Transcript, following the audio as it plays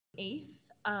8th.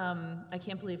 I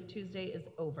can't believe Tuesday is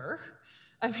over.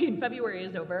 I mean, February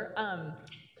is over.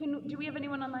 Do we have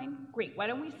anyone online? Great. Why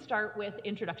don't we start with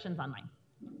introductions online?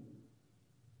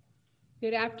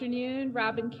 Good afternoon,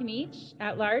 Robin Kinich,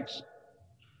 at large.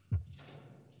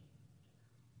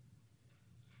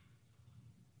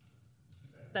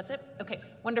 That's it? Okay,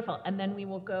 wonderful. And then we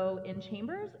will go in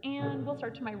chambers, and we'll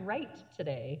start to my right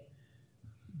today.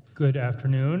 Good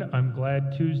afternoon. I'm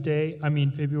glad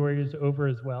February is over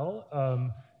as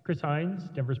well. Chris Hines,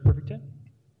 Denver's Perfect 10.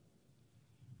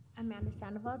 Amanda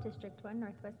Sandoval, District 1,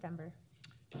 Northwest Denver.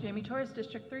 Jamie Torres,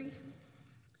 District 3.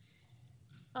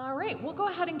 All right, we'll go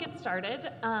ahead and get started.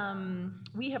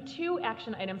 We have 2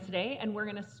 action items today, and we're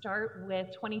going to start with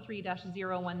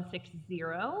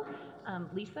 23-0160.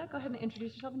 Lisa, go ahead and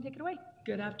introduce yourself and take it away.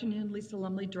 Good afternoon, Lisa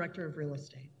Lumley, Director of Real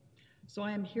Estate. So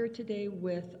I am here today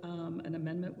with an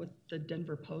amendment with the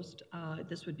Denver Post.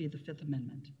 This would be the 5th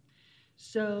Amendment.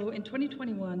 So in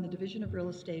 2021, the Division of Real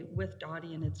Estate with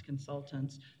Dottie and its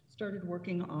consultants started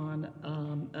working on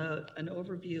an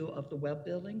overview of the web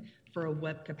building for a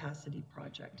web capacity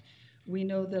project. We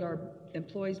know that our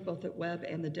employees both at Web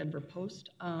and the Denver Post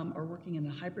are working in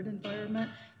a hybrid environment,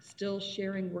 still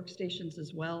sharing workstations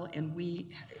as well, and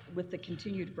with the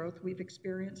continued growth we've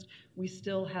experienced, we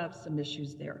still have some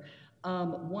issues there.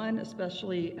 One,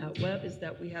 especially at Web, is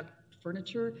that we have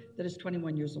furniture that is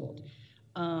 21 years old.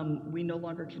 We no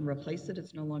longer can replace it,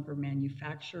 it's no longer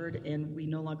manufactured, and we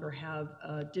no longer have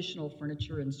additional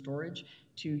furniture and storage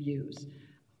to use.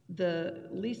 The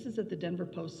leases at the Denver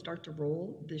Post start to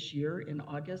roll this year in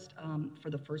August for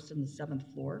the 1st and the 7th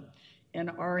floor. And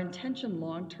our intention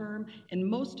long-term, and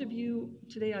most of you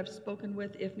today I've spoken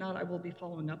with, if not, I will be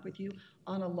following up with you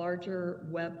on a larger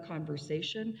web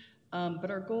conversation.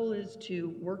 But our goal is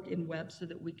to work in web so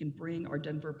that we can bring our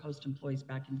Denver Post employees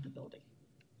back into the building.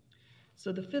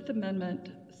 So the 5th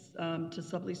Amendment to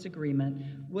sublease agreement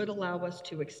would allow us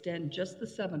to extend just the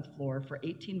 7th floor for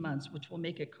 18 months, which will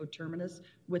make it coterminous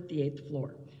with the 8th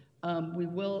floor.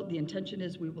 The intention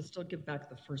is we will still give back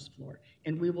the 1st floor,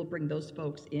 and we will bring those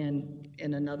folks in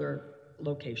another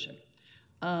location.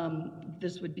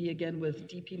 This would be again with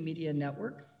DP Media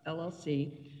Network,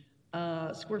 LLC.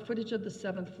 Square footage of the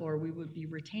 7th floor, we would be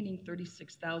retaining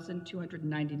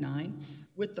 36,299.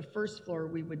 With the 1st floor,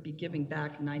 we would be giving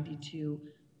back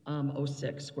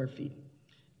 9,206 square feet.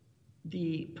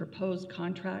 The proposed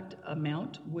contract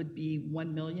amount would be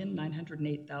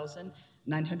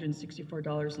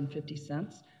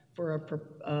 $1,908,964.50 for a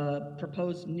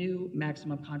proposed new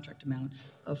maximum contract amount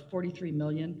of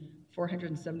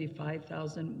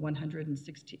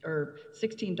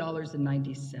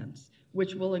 $43,475,116.90,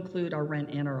 which will include our rent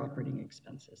and our operating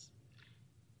expenses.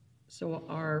 So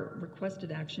our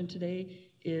requested action today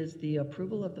is the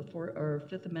approval of the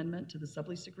 5th Amendment to the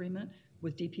sublease agreement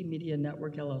with DP Media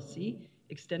Network LLC,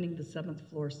 extending the 7th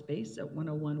floor space at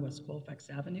 101 West Colfax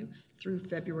Avenue through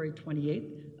February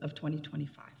 28th of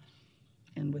 2025.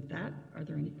 And with that, are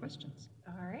there any questions?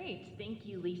 All right, thank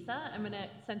you, Lisa.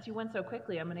 Since you went so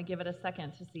quickly, I'm gonna give it a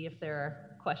second to see if there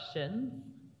are questions.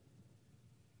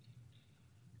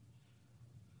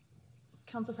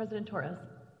 Council President Torres.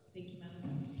 Thank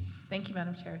you,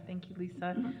 Madam Chair. Thank you,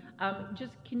 Lisa.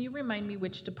 Just can you remind me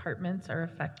which departments are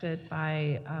affected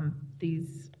by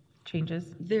these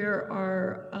changes? There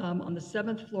are, on the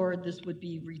 7th floor, this would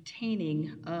be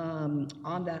retaining,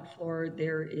 on that floor,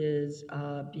 there is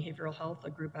behavioral health, a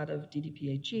group out of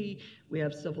DDPHE. We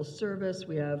have civil service,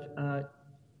 we have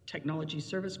technology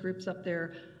service groups up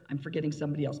there. I'm forgetting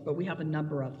somebody else, but we have a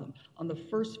number of them. On the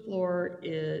 1st floor,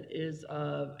 it is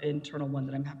an internal one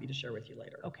that I'm happy to share with you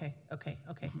later. Okay.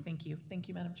 Thank you. Thank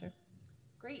you, Madam Chair.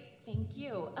 Great, thank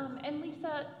you. And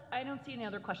Lisa, I don't see any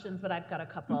other questions, but I've got a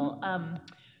couple.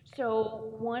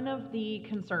 So one of the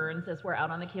concerns as we're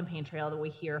out on the campaign trail that we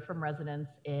hear from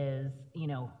residents is,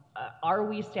 are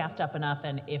we staffed up enough?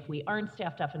 And if we aren't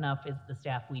staffed up enough, is the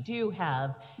staff we do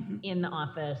have in the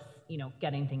office,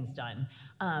 getting things done?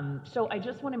 So I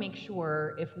just want to make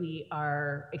sure if we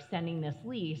are extending this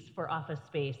lease for office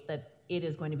space that it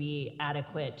is going to be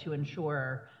adequate to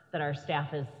ensure that our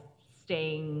staff is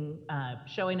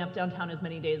showing up downtown as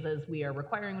many days as we are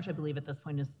requiring, which I believe at this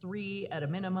point is 3 at a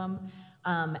minimum,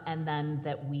 and then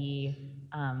that we,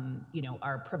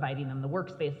 are providing them the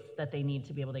workspace that they need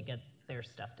to be able to get their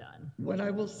stuff done. What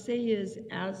I will say is,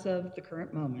 as of the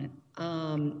current moment,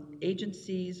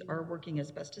 agencies are working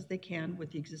as best as they can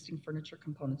with the existing furniture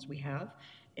components we have,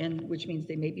 and which means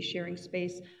they may be sharing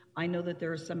space. I know that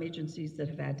there are some agencies that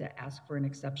have had to ask for an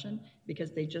exception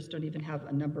because they just don't even have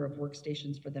a number of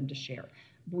workstations for them to share.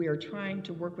 We are trying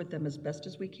to work with them as best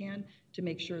as we can to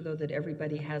make sure, though, that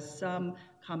everybody has some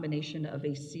combination of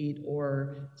a seat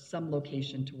or some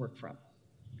location to work from.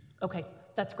 Okay,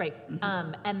 that's great.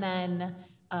 Mm-hmm. And then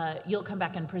you'll come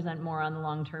back and present more on the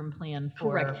long-term plan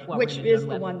for Correct, what which we're gonna do is on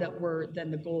the web. one that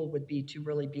then the goal would be to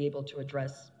really be able to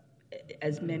address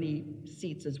as many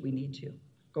seats as we need to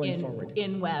going forward.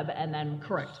 In web, and then.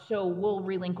 Correct. So we'll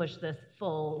relinquish this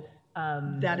full,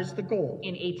 That is the goal.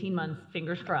 in 18 months,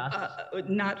 fingers crossed.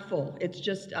 Not full, it's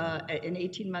just, in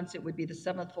 18 months, it would be the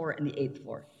 7th floor and the 8th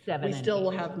floor. 7 We and still 8.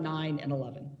 will have 9 and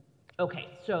 11. Okay,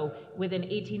 so within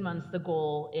 18 months, the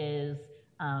goal is,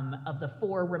 of the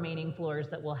 4 remaining floors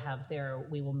that we'll have there,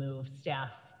 we will move staff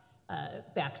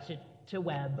back to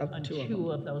web Of on 2 of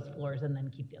 2 of those floors, and then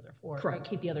keep the other 4. Correct.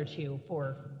 Keep the other 2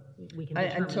 for, we can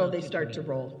determine Until those they 2 start to be.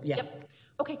 roll, yeah. Yep.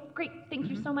 Okay, great. Thank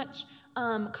you so much.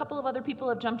 A couple of other people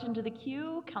have jumped into the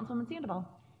queue. Councilwoman Sandoval.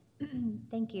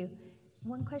 Thank you.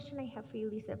 One question I have for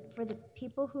you, Lisa. For the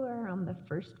people who are on the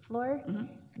first floor,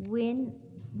 when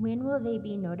will they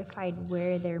be notified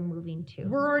where they're moving to?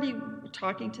 We're already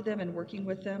talking to them and working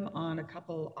with them on a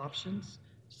couple options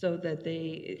so that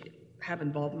they have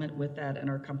involvement with that and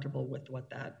are comfortable with what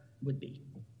that would be.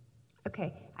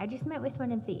 Okay, I just met with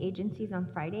one of the agencies on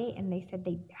Friday and they said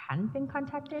they hadn't been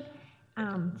contacted.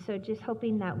 So just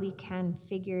hoping that we can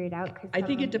figure it out. I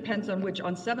think it depends on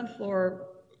on 7th floor,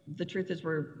 the truth is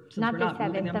since Not we're the not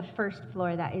moving 7th, them. the first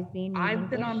floor that is being I've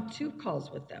been relinquished. on 2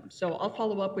 calls with them, so I'll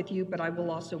follow up with you, but I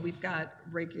will also, we've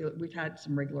had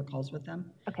some regular calls with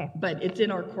them. Okay. But it's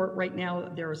in our court right now.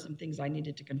 There are some things I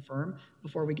needed to confirm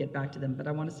before we get back to them, but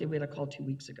I want to say we had a call 2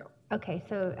 weeks ago. Okay,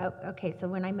 so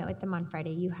when I met with them on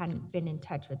Friday, you hadn't been in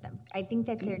touch with them. I think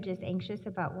that they're just anxious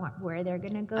about where they're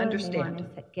gonna go. Understand. And they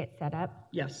want to get set up.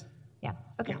 Yes. Yeah,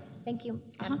 okay, thank you,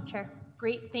 Madam Chair.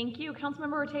 Great, thank you.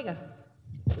 Councilmember Ortega.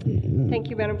 Thank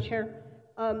you, Madam Chair.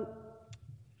 I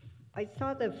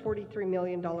saw the $43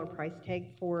 million price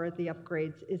tag for the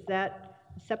upgrades. Is that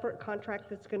a separate contract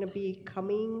that's going to be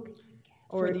coming?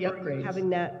 Or For the are you upgrades? having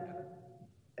that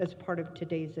as part of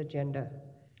today's agenda?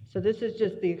 So this is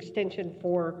just the extension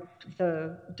for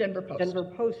the Denver Post. Denver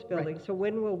Post building. So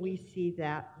when will we see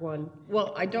that one?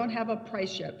 Well, I don't have a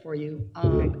price yet for you,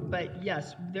 but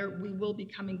yes, we will be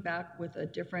coming back with a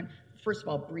different, first of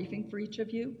all, briefing for each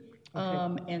of you,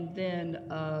 and then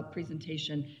a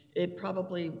presentation. It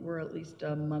probably were at least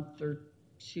a month or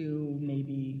 2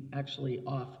 maybe actually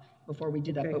off before we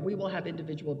do that, Okay. but we will have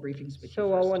individual briefings with you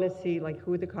So I first. want to see like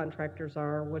who the contractors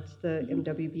are, what's the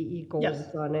MWBE goals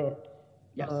Yes. on it?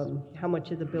 Yes. How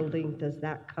much of the building does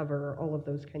that cover, all of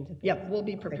those kinds of things? Yep, we'll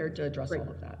be prepared to address Great. all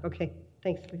of that. Okay,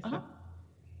 thanks, Lisa. Uh-huh.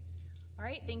 All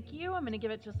right, thank you. I'm going to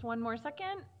give it just one more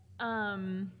second.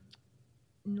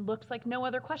 Looks like no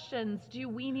other questions. Do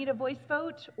we need a voice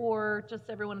vote, or just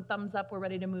everyone thumbs up, we're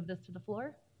ready to move this to the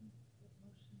floor?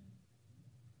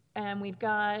 And we've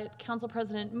got Council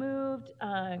President moved,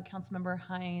 Councilmember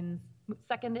Hines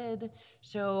seconded.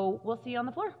 So we'll see you on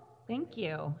the floor. Thank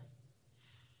you.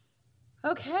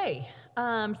 Okay,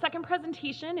 second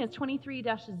presentation is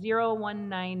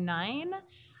 23-0199.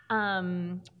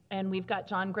 And we've got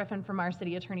John Griffin from our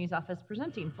City Attorney's Office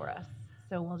presenting for us.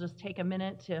 So we'll just take a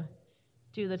minute to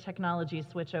do the technology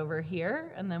switch over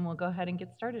here, and then we'll go ahead and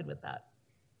get started with that.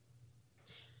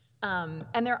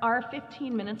 And there are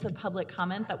 15 minutes of public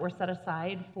comment that were set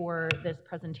aside for this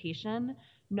presentation.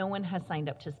 No one has signed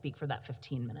up to speak for that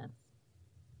 15 minutes.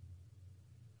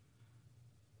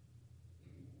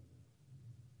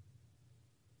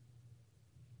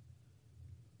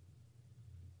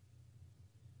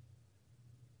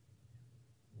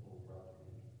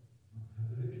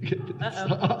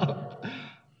 Stop.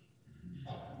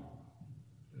 I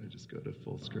just go to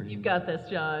full screen. You've got this,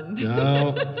 John.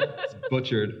 No, it's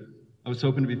butchered. I was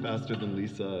hoping to be faster than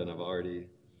Lisa, and I've already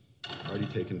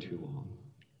taken too long.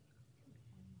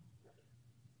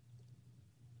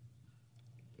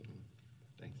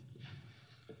 Thanks.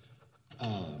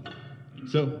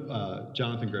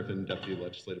 Jonathan Griffin, Deputy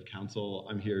Legislative Counsel.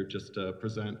 I'm here just to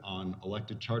present on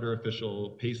elected charter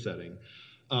official pay setting.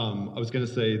 I was going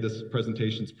to say this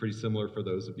presentation is pretty similar for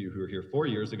those of you who were here 4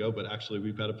 years ago, but actually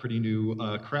we've got a pretty new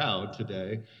crowd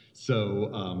today, so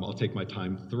I'll take my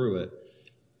time through it.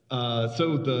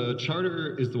 So the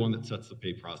charter is the one that sets the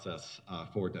pay process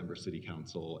for Denver City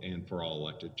Council and for all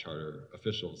elected charter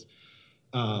officials.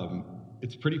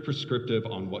 It's pretty prescriptive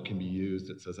on what can be used.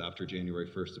 It says after January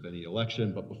 1st of any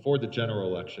election, but before the general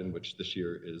election, which this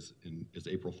year is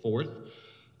April 4th,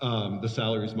 the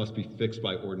salaries must be fixed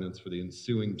by ordinance for the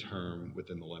ensuing term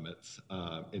within the limits,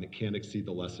 and it can't exceed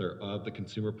the lesser of the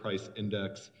consumer price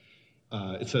index.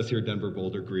 It says here Denver,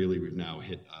 Boulder, Greeley, we've now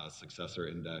hit a successor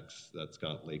index that's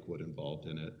got Lakewood involved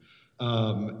in it.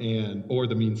 Or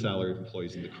the mean salary of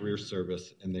employees in the career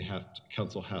service, and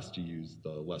council has to use the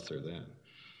lesser than.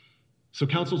 So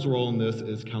council's role in this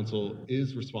is council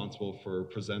is responsible for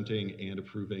presenting and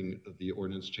approving the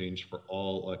ordinance change for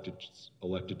all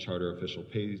elected charter official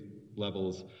pay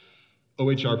levels.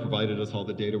 OHR provided us all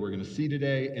the data we're going to see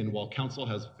today, and while council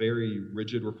has very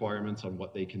rigid requirements on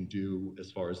what they can do as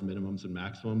far as minimums and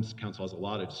maximums, council has a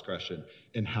lot of discretion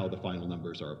in how the final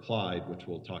numbers are applied, which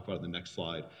we'll talk about in the next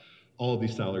slide. All of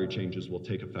these salary changes will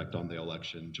take effect on the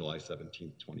election July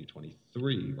 17th,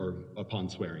 2023, or upon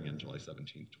swearing in July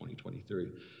 17th, 2023.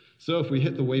 So if we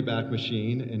hit the Wayback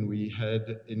Machine and we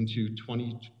head into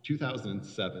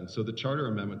 2007, so the charter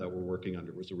amendment that we're working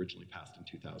under was originally passed in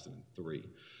 2003.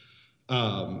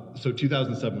 So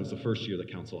 2007 was the first year that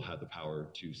council had the power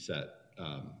to set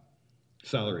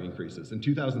salary increases. In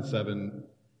 2007,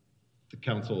 the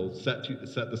council set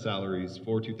the salaries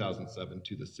for 2007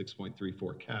 to the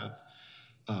 6.34 cap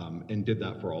and did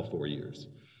that for all 4 years.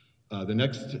 The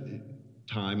next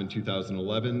time in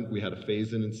 2011, we had a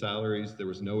phase-in in salaries. There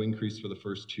was no increase for the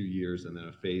first 2 years and then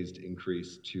a phased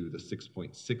increase to the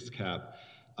 6.6 cap.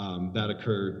 That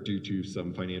occurred due to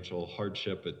some financial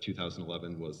hardship, but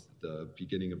 2011 was the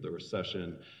beginning of the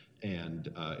recession, and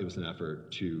it was an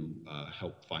effort to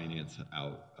help finance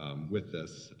out with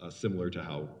this, similar to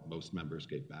how most members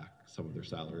gave back some of their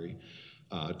salary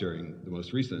during the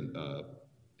most recent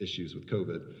issues with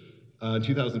COVID. In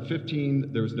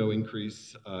 2015, there was no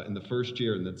increase in the first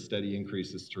year, and then steady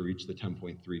increases to reach the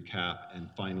 10.3 cap, and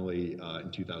finally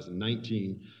in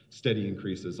 2019, steady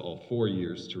increases all 4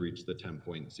 years to reach the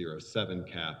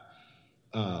 10.07 cap.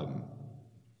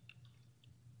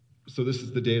 So this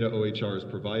is the data OHR has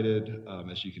provided.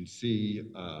 As you can see,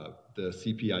 the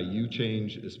CPIU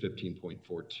change is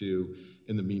 15.42,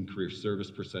 and the mean career service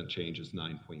percent change is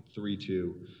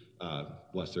 9.32,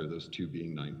 lesser of those two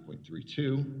being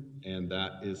 9.32, and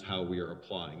that is how we are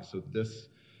applying. So this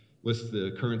lists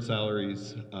the current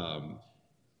salaries.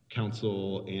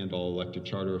 Council and all elected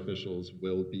charter officials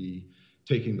will be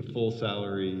taking the full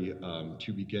salary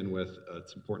to begin with.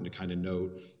 It's important to kind of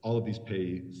note all of these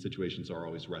pay situations are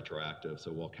always retroactive.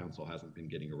 So while council hasn't been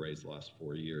getting a raise the last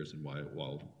 4 years, and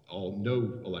while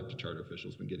no elected charter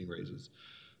officials been getting raises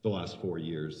the last 4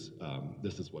 years,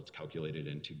 this is what's calculated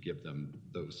in to give them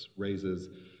those raises.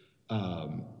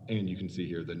 And you can see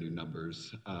here the new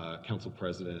numbers. Council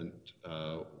president,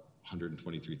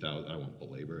 123,000. I won't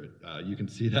belabor it. You can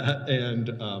see that,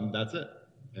 and that's it.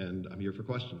 And I'm here for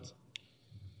questions.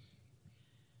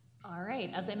 All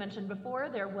right, as I mentioned before,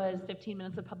 there was 15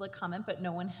 minutes of public comment, but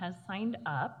no one has signed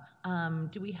up.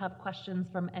 Do we have questions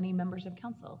from any members of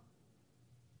council?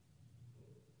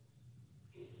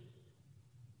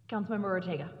 Councilmember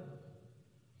Ortega.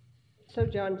 So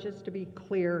John, just to be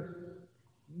clear,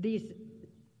 the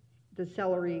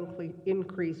salary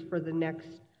increase for the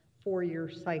next 4-year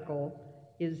cycle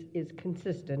is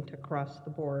consistent across the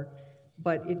board,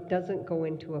 but it doesn't go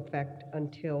into effect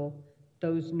until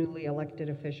those newly elected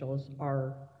officials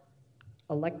are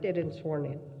elected and sworn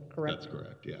in, correct? That's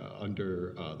correct, yeah.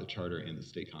 Under the charter and the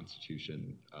state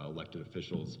constitution, elected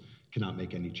officials cannot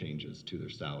make any changes to their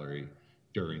salary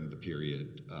during the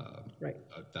period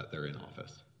that they're in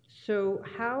office. So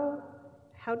how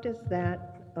does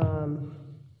that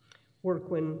work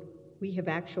when we have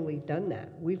actually done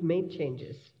that? We've made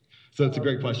changes. So that's a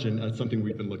great question. That's something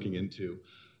we've been looking into.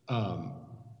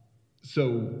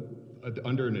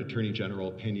 Under an attorney general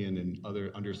opinion and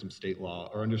under some state law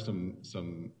or under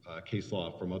some case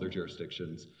law from other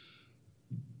jurisdictions,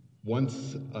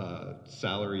 once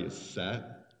salary is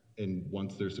set and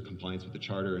once there's a compliance with the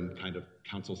charter and kind of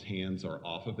council's hands are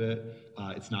off of it,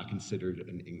 it's not considered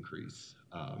an increase.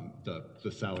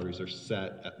 The salaries are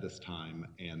set at this time,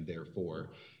 and therefore,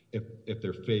 if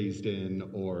they're phased in,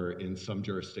 or in some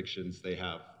jurisdictions they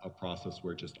have a process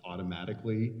where just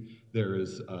automatically there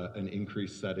is an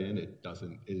increase set in, it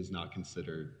is not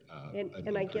considered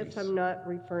and I guess I'm not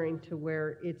referring to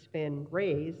where it's been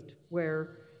raised,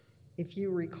 where, if you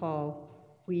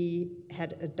recall, we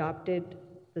had adopted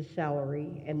the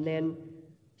salary, and then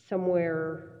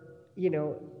somewhere,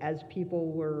 as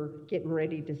people were getting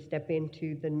ready to step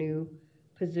into the new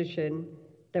position,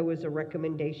 there was a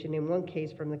recommendation in one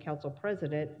case from the council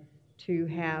president to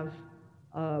have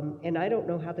And I don't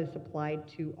know how this applied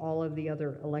to all of the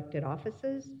other elected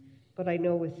offices, but I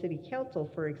know with city council,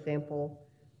 for example,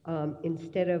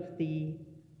 instead of the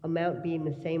amount being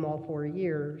the same all 4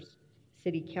 years,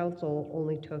 city council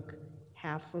only took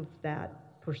half of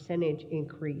that percentage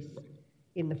increase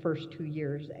in the first 2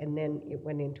 years, and then it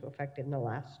went into effect in the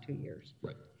last 2 years.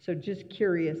 Right. So just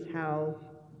curious how.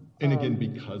 And again,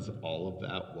 because all of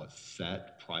that was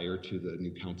set prior to the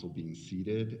new council being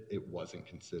seated, it wasn't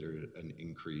considered an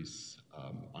increase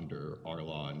under our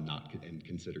law and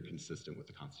considered consistent with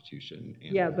the Constitution.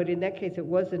 And Yeah, but in that case, it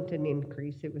wasn't an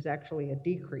increase, it was actually a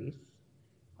decrease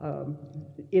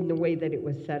in the way that it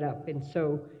was set up. And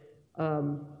so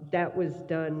that was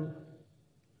done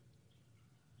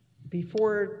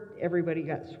before everybody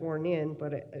got sworn in,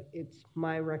 but it's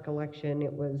my recollection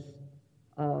it was,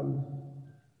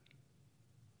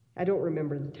 I don't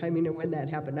remember the timing of when that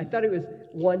happened. I thought it was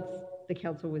once the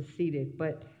council was seated,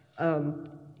 but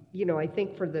you know, I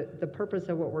think for the purpose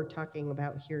of what we're talking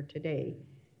about here today,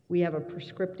 we have a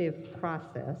prescriptive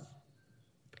process.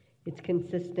 It's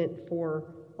consistent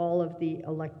for all of the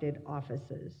elected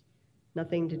offices.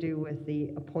 Nothing to do with the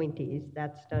appointees.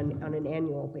 That's done on an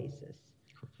annual basis,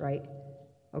 right?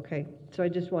 Okay, so I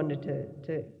just wanted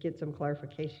to get some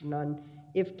clarification on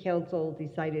if council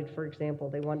decided, for example,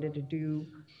 they wanted to do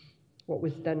what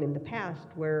was done in the past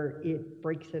where it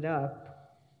breaks it up,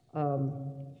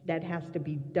 that has to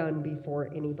be done before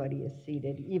anybody is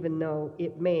seated, even though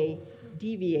it may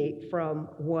deviate from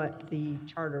what the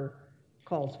charter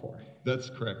calls for. That's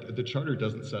correct. The charter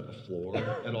doesn't set a floor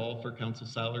at all for council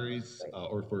salaries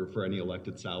or for any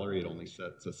elected salary. It only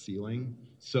sets a ceiling.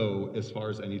 So as far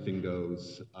as anything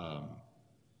goes,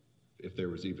 if there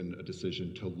was even a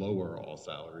decision to lower all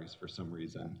salaries for some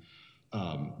reason,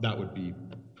 that would be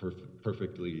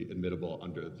perfectly admissible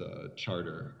under the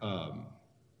charter.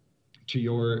 To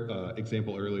your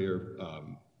example earlier,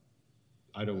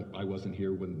 I wasn't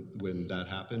here when that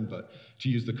happened, but to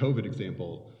use the COVID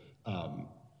example,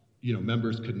 you know,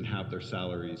 members couldn't have their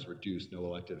salaries reduced. No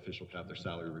elected official could have their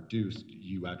salary reduced.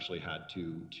 You actually had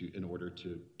to in order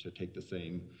to take the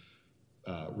same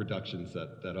reductions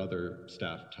that other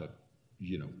staff took,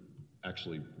 you know,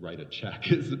 actually write a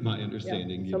check is my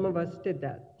understanding. Yeah, some of us did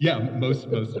that. Yeah, most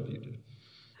of you did.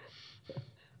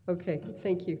 Okay,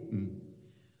 thank you.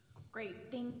 Great,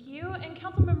 thank you. And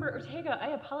Councilmember Ortega, I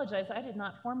apologize, I did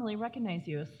not formally recognize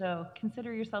you, so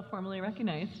consider yourself formally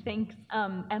recognized. Thanks.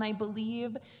 And I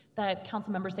believe that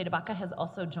Councilmember Sadabaca has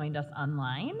also joined us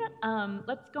online.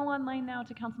 Let's go online now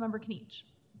to Councilmember Kinich.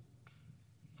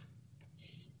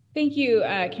 Thank you,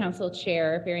 Council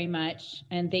Chair, very much.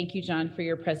 And thank you, John, for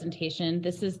your presentation.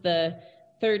 This is the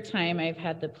third time I've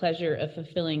had the pleasure of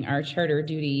fulfilling our charter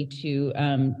duty to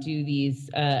do these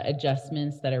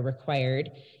adjustments that are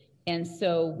required. And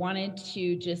so wanted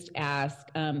to just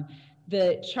ask,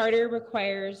 the charter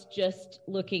requires just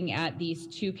looking at these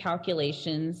two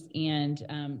calculations and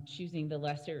choosing the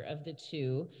lesser of the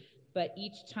two. But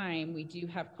each time we do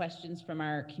have questions from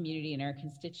our community and our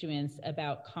constituents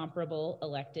about comparable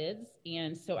electeds.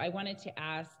 And so I wanted to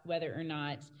ask whether or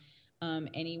not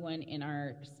anyone in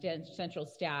our central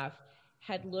staff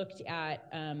had looked at,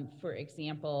 for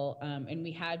example, and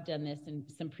we have done this in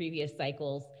some previous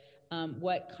cycles,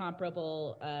 what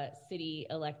comparable city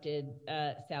elected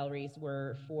salaries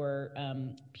were for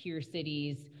peer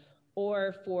cities,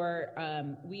 or for,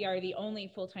 we are the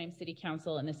only full-time city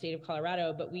council in the state of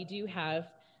Colorado, but we do have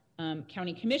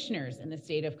county commissioners in the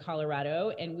state of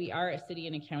Colorado, and we are a city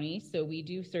and a county, so we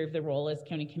do serve the role as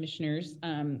county commissioners,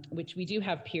 which we do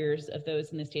have peers of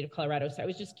those in the state of Colorado. So I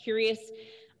was just curious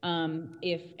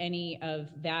if any of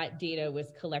that data was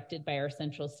collected by our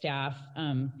central staff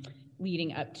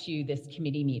leading up to this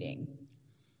committee meeting.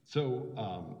 So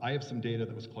I have some data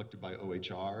that was collected by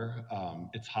OHR.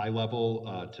 It's high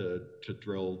level to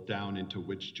drill down into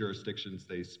which jurisdictions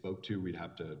they spoke to. We'd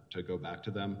have to go back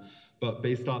to them. But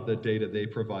based on the data they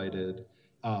provided,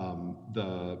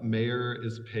 the mayor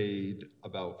is paid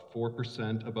about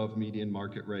 4% above median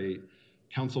market rate.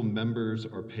 Council members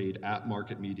are paid at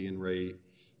market median rate.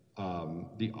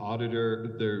 The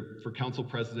auditor, for council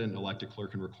president, elected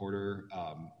clerk, and recorder,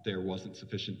 there wasn't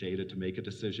sufficient data to make a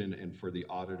decision, and for the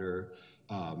auditor,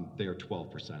 they are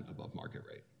 12% above market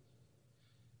rate.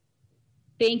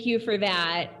 Thank you for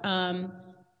that.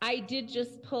 I did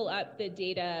just pull up the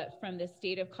data from the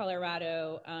state of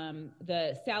Colorado.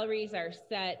 The salaries are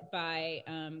set by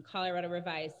Colorado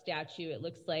Revised Statute. It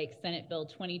looks like Senate Bill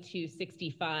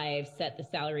 2265 set the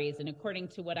salaries, and according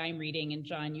to what I'm reading, and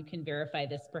John, you can verify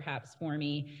this perhaps for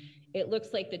me, it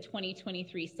looks like the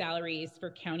 2023 salaries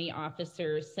for county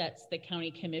officers sets the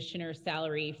county commissioner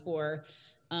salary for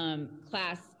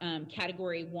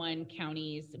category 1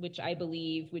 counties, which I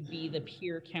believe would be the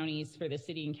peer counties for the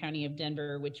city and county of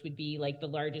Denver, which would be like the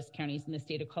largest counties in the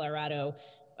state of Colorado.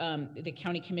 The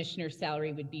county commissioner's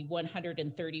salary would be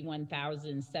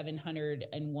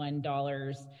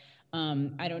 $131,701.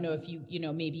 I don't know if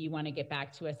maybe you want to get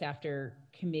back to us after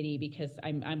committee, because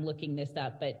I'm looking this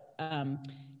up, but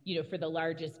for the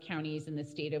largest counties in the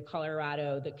state of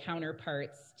Colorado, the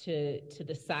counterparts to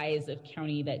the size of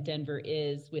county that Denver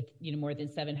is, with more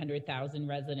than 700,000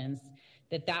 residents,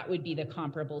 that would be the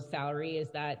comparable salary. Is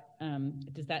that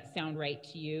does that sound right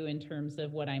to you in terms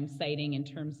of what I'm citing in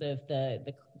terms of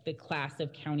the class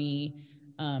of county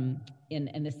and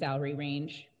the salary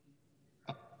range?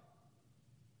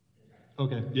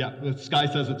 Okay, yeah, Sky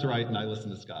says it's right, and I listen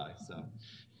to Sky, so.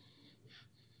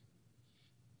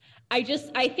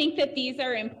 I think that these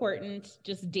are important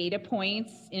just data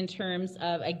points in terms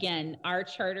of, again, our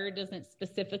charter doesn't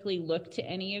specifically look to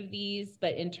any of these,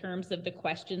 but in terms of the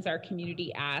questions our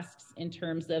community asks, in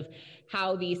terms of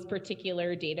how these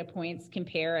particular data points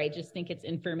compare, I just think it's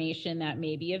information that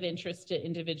may be of interest to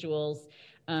individuals.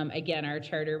 Again, our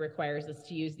charter requires us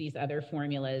to use these other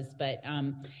formulas, but,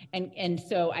 and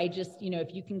so I just,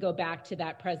 if you can go back to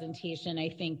that presentation, I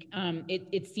think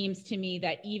it seems to me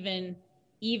that even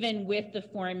with the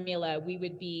formula,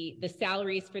 the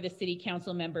salaries for the city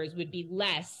council members would be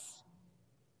less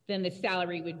than the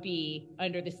salary would be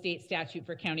under the state statute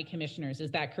for county commissioners.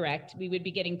 Is that correct? We would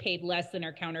be getting paid less than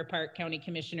our counterpart county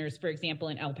commissioners, for example,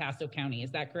 in El Paso County.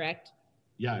 Is that correct?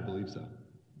 Yeah, I believe so.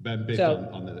 Based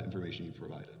on the information you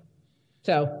provided.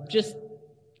 So just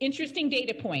interesting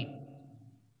data point.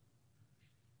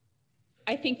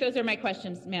 I think those are my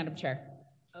questions, Madam Chair.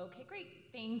 Okay, great.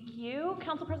 Thank you.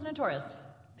 Council President Torres.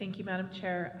 Thank you, Madam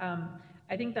Chair.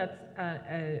 I think that's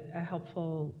a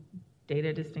helpful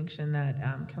data distinction that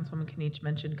Councilwoman Kinich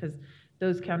mentioned, because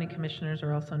those county commissioners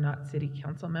are also not city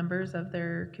council members of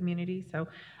their community. So,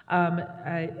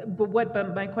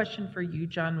 but my question for you,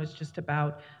 John, was just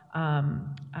about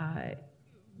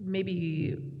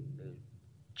maybe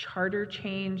charter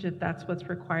change, if that's what's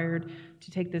required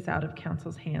to take this out of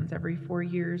council's hands every 4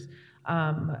 years.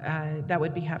 That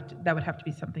would have to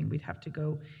be something we'd have to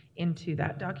go into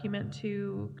that document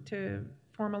to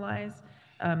formalize,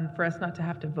 for us not to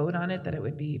have to vote on it, that it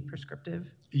would be prescriptive.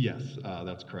 Yes,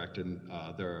 that's correct, and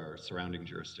there are surrounding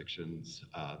jurisdictions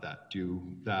that do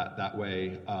that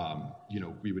way.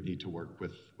 We would need to work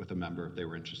with a member if they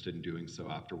were interested in doing so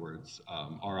afterwards.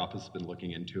 Our office has been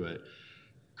looking into it.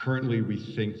 Currently, we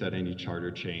think that any charter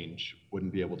change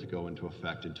wouldn't be able to go into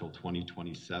effect until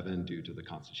 2027 due to the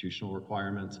constitutional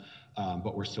requirements,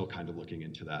 but we're still kind of looking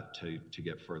into that to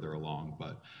get further along.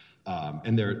 But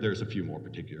and there's a few more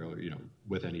particular,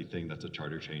 with anything that's a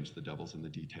charter change, the devil's in the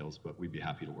details, but we'd be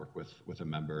happy to work with a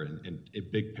member. And a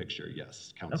big picture,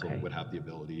 yes, council would have the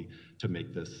ability to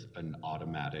make this an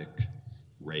automatic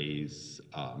raise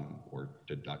or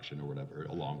deduction or whatever,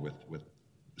 along with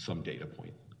some data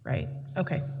point. Right.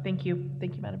 Okay. Thank you.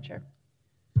 Thank you, Madam Chair.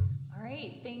 All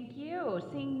right. Thank you.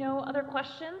 Seeing no other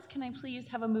questions, can I please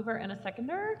have a mover and a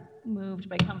seconder? Moved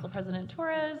by Council President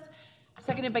Torres,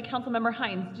 seconded by Councilmember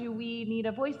Hines. Do we need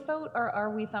a voice vote, or are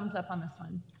we thumbs up on this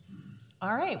one?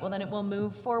 All right. Well, then it will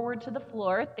move forward to the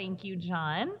floor. Thank you,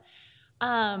 John.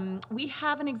 We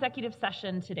have an executive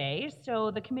session today,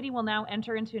 so the committee will now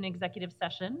enter into an executive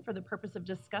session for the purpose of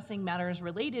discussing matters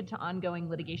related to ongoing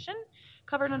litigation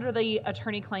covered under the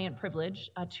attorney-client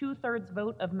privilege. A 2/3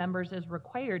 vote of members is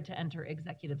required to enter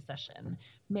executive session.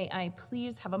 May I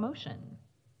please have a motion?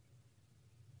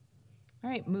 All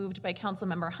right, moved by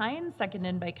Councilmember Hines,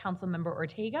 seconded by Councilmember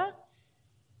Ortega.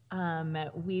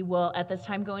 We will at this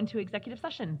time go into executive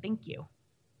session. Thank you.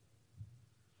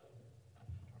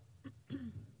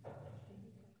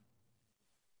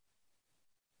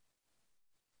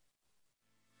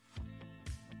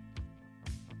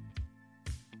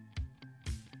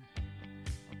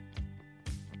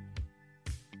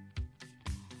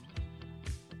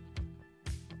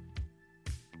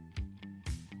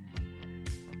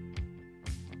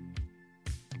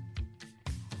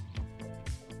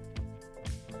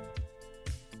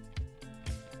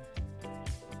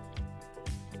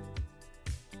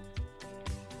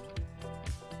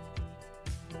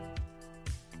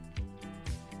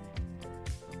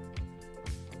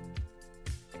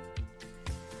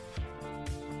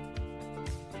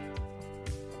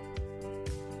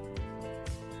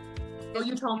 Oh,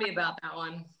 you told me about that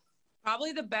one.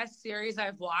 Probably the best series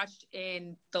I've watched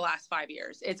in the last 5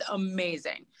 years. It's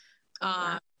amazing.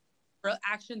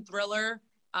 Action thriller.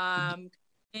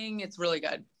 It's really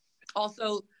good.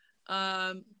 Also,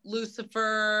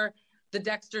 Lucifer, the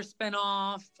Dexter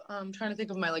spinoff. I'm trying to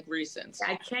think of my like recents.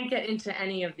 I can't get into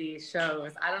any of these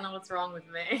shows. I don't know what's wrong with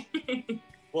me.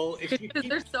 Well, if you Because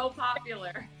they're so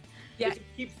popular. Yeah. If you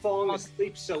keep falling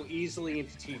asleep so easily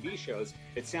into TV shows,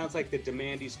 it sounds like the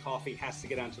Demandy's coffee has to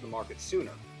get onto the market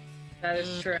sooner. That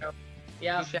is true.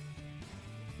 Yeah.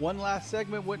 One last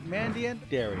segment with Mandy and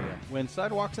Daria when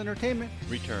Sidewalks Entertainment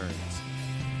returns.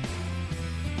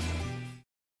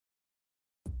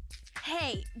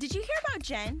 Hey, did you hear about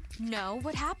Jen? No,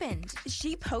 what happened?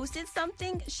 She posted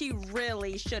something she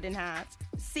really shouldn't have.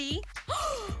 See?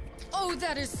 Oh,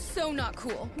 that is so not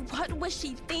cool. What was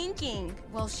she thinking?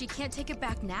 Well, she can't take it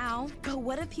back now. But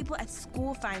what if people at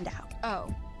school find out?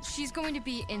 Oh, she's going to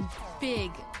be in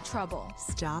big trouble.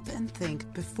 Stop and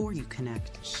think before you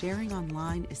connect. Sharing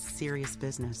online is serious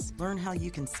business. Learn how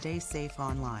you can stay safe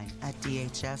online at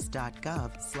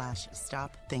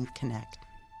dhs.gov/stopthinkconnect.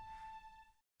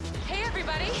 Hey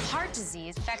everybody! Heart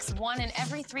disease affects 1 in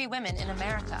every 3 women in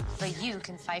America, but you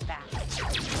can fight back.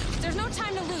 There's no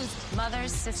time to lose.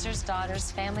 Mothers, sisters,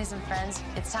 daughters, families, and friends,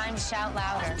 it's time to shout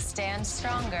louder, stand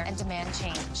stronger, and demand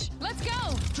change. Let's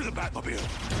go! To the Batmobile!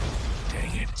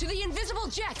 Dang it. To the invisible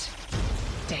jet!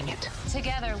 Dang it.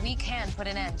 Together, we can put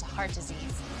an end to heart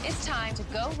disease. It's time to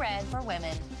go red for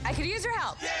women. I could use your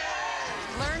help. Yeah!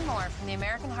 Learn more from the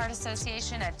American Heart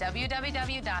Association at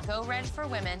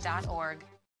www.goredforwomen.org.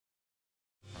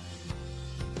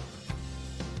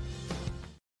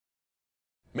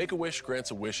 Make-A-Wish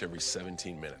grants a wish every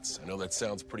 17 minutes. I know that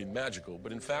sounds pretty magical,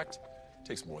 but in fact, it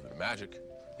takes more than magic.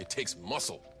 It takes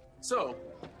muscle. So,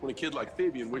 when a kid like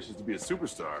Fabian wishes to be a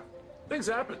superstar, things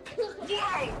happen.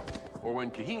 Whoa! Or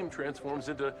when Kahim transforms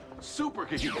into Super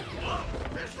Kahim.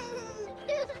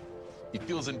 He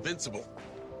feels invincible.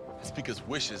 It's because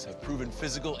wishes have proven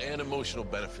physical and emotional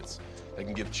benefits that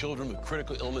can give children with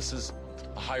critical illnesses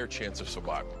a higher chance of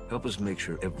survival. Help us make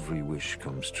sure every wish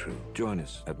comes true. Join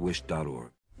us at wish.org.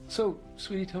 So,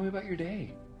 sweetie, tell me about your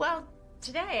day. Well,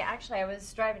 today, actually, I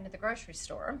was driving to the grocery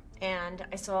store, and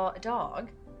I saw a dog.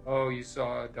 Oh, you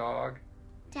saw a dog?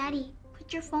 Daddy,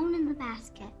 put your phone in the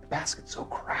basket. The basket's so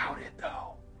crowded,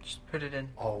 though. Just put it in.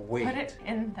 Oh, wait. Put it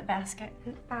in the basket.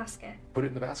 In the basket. Put it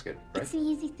in the basket, right? It's an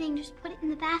easy thing. Just put it in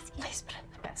the basket. Please put it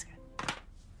in the basket.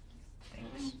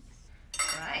 Thanks.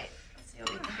 All right. Let's see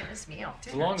what we think of this meal.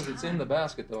 As long as it's in the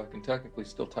basket, though, I can technically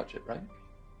still touch it, right?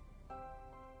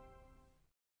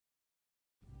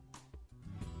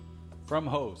 From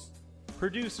hosts,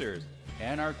 producers,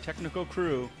 and our technical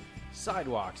crew,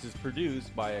 Sidewalks is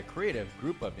produced by a creative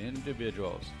group of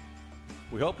individuals.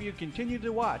 We hope you continue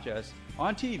to watch us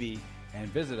on TV and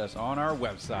visit us on our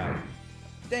website.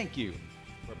 Thank you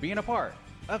for being a part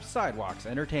of Sidewalks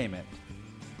Entertainment.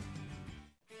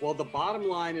 Well, the bottom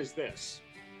line is this.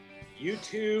 You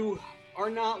two are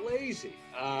not lazy.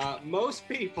 Most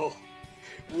people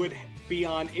would be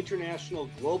on international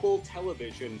global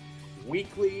television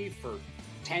weekly for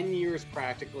 10 years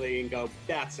practically and go,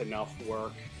 that's enough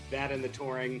work. That and the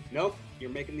touring. Nope,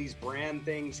 you're making these brand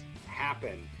things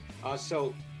happen.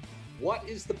 So what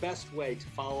is the best way to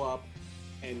follow up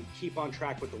and keep on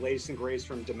track with the latest and greatest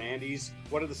from Demandy's?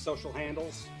 What are the social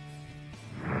handles?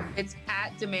 It's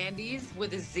at Demandy's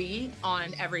with a Z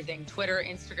on everything. Twitter,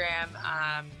 Instagram,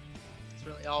 it's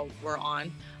really all we're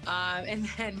on. And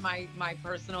then my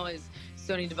personal is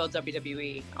Sonya Deville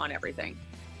WWE on everything.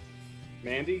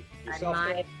 Mandy, yourself?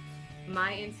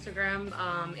 My Instagram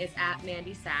is at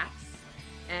Mandy Sachs,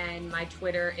 and my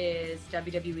Twitter is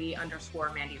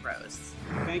WWE_Mandy Rose.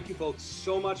 Thank you both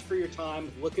so much for your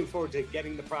time. Looking forward to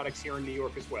getting the products here in New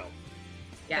York as well.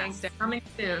 Yes, coming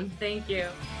soon. Thank you.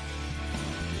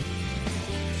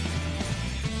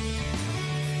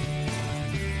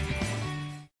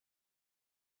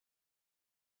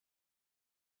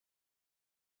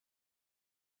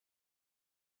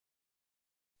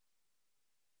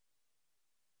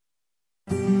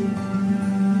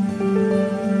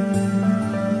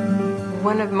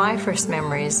 One of my first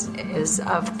memories is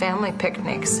of family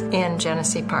picnics in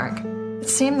Genesee Park. It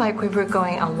seemed like we were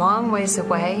going a long ways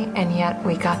away, and yet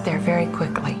we got there very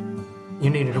quickly. You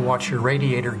needed to watch your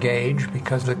radiator gauge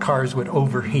because the cars would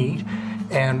overheat,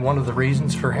 and one of the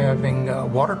reasons for having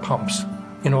water pumps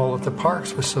in all of the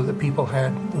parks was so that people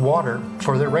had water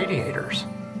for their radiators.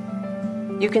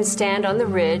 You can stand on the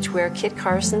ridge where Kit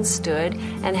Carson stood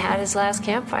and had his last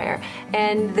campfire.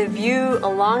 And the view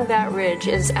along that ridge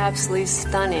is absolutely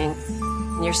stunning.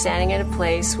 You're standing at a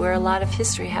place where a lot of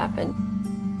history happened.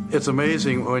 It's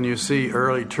amazing when you see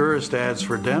early tourist ads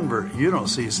for Denver, you don't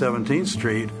see 17th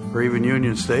Street or even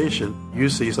Union Station. You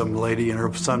see some lady in her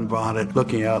sunbonnet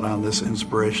looking out on this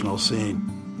inspirational scene.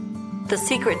 The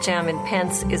secret gem in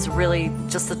Pence is really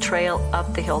just the trail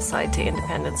up the hillside to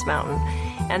Independence Mountain.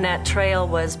 And that trail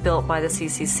was built by the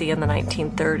CCC in the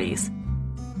 1930s.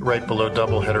 Right below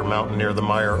Doubleheader Mountain near the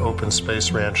Meyer Open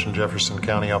Space Ranch in Jefferson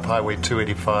County off Highway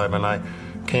 285, and I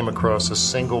came across a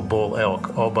single bull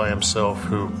elk all by himself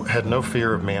who had no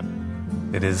fear of man.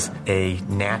 It is a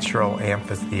natural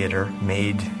amphitheater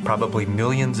made probably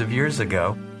millions of years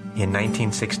ago. In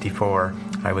 1964,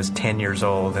 I was 10 years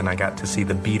old and I got to see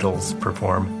the Beatles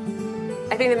perform.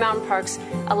 I think the mountain parks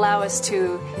allow us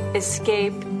to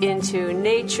escape into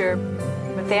nature,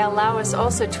 but they allow us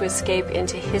also to escape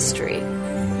into history.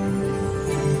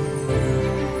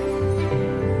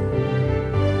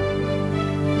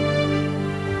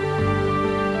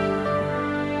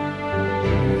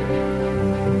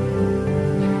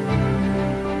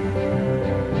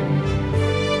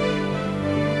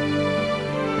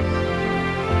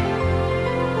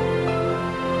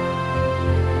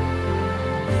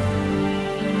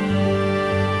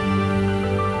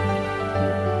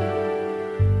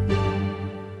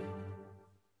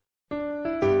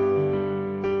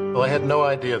 Well, I had no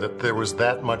idea that there was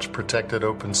that much protected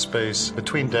open space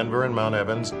between Denver and Mount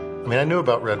Evans. I mean, I knew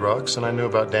about Red Rocks, and I knew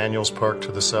about Daniels Park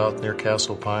to the south near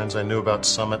Castle Pines. I knew about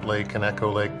Summit Lake and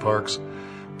Echo Lake parks,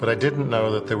 but I didn't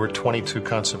know that there were 22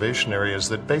 conservation areas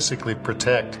that basically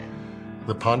protect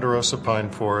the Ponderosa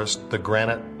Pine Forest, the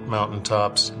granite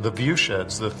mountaintops, the view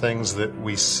sheds, the things that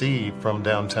we see from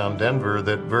downtown Denver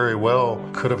that very well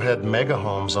could have had mega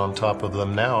homes on top of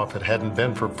them now if it hadn't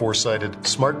been for foresighted,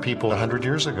 smart people 100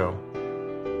 years ago.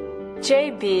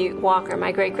 J.B. Walker,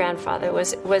 my great-grandfather,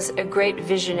 was a great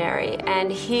visionary,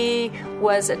 and he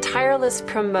was a tireless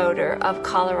promoter of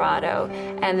Colorado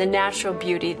and the natural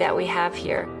beauty that we have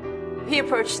here. He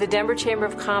approached the Denver Chamber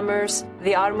of Commerce,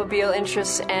 the automobile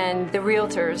interests, and the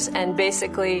realtors, and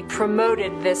basically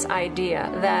promoted this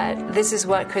idea that this is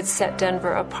what could set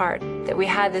Denver apart, that we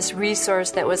had this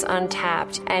resource that was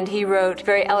untapped. And he wrote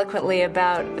very eloquently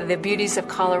about the beauties of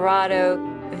Colorado,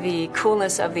 the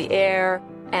coolness of the air,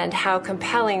 and how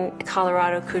compelling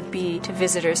Colorado could be to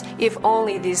visitors if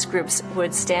only these groups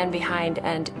would stand behind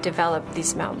and develop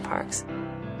these mountain parks.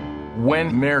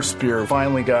 When Mayor Spear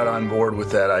finally got on board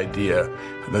with that idea,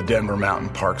 the Denver Mountain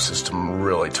Park System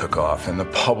really took off, and the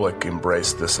public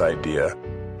embraced this idea.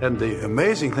 And the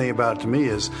amazing thing about it to me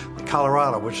is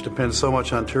Colorado, which depends so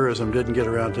much on tourism, didn't get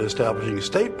around to establishing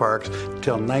state parks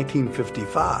until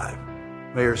 1955.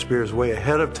 Mayor Spear is way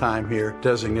ahead of time here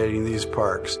designating these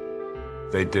parks.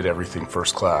 They did everything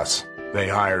first class. They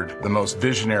hired the most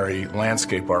visionary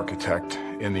landscape architect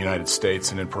in the United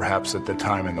States and perhaps at the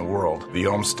time in the world, the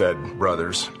Olmsted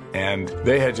brothers. And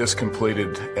they had just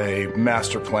completed a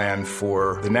master plan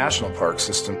for the national park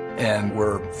system and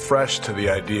were fresh to the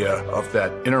idea of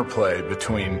that interplay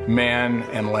between man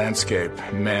and landscape,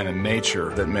 man and nature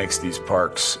that makes these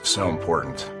parks so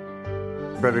important.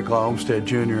 Frederick Law Olmsted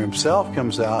Jr. himself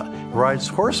comes out, rides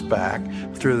horseback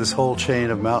through this whole chain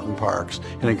of mountain parks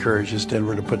and encourages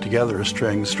Denver to put together a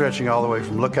string stretching all the way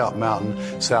from Lookout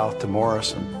Mountain south to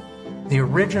Morrison. The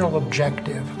original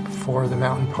objective for the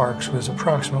mountain parks was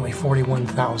approximately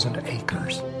 41,000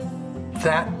 acres.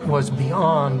 That was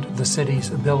beyond the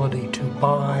city's ability to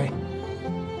buy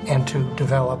and to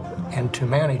develop and to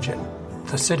manage it.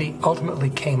 The city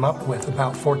ultimately came up with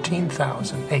about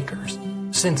 14,000 acres.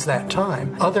 Since that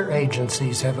time, other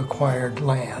agencies have acquired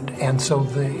land, and so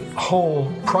the whole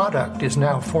product is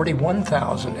now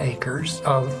 41,000 acres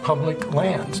of public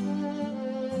lands.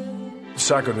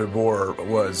 Saco de Boer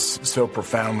was so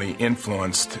profoundly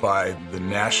influenced by the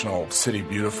national City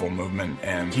Beautiful movement,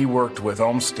 and he worked with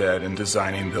Olmsted in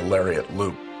designing the Lariat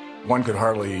Loop. One could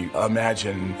hardly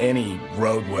imagine any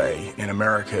roadway in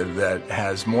America that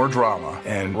has more drama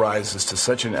and rises to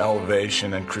such an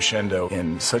elevation and crescendo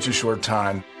in such a short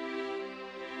time.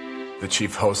 The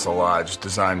Chief Hosa Lodge,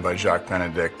 designed by Jacques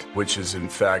Benedict, which is in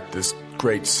fact this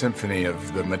great symphony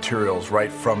of the materials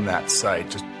right from that site,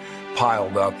 just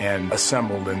piled up and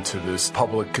assembled into this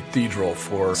public cathedral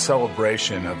for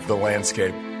celebration of the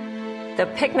landscape. The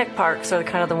picnic parks are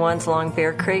kind of the ones along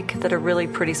Bear Creek that are really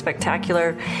pretty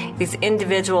spectacular. These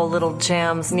individual little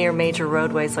gems near major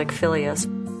roadways like Phileas.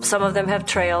 Some of them have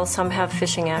trails, some have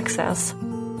fishing access.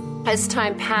 As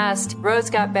time passed,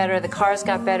 roads got better, the cars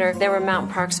got better. There were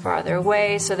mountain parks farther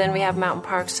away, so then we have mountain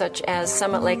parks such as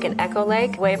Summit Lake and Echo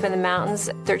Lake, way up in the mountains,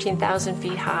 13,000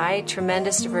 feet high,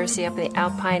 tremendous diversity up in the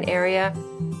alpine area.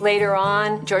 Later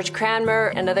on, George Cranmer,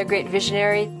 another great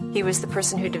visionary, he was the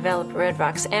person who developed Red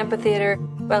Rocks Amphitheater.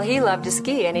 Well, he loved to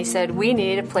ski, and he said, we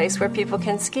need a place where people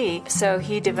can ski. So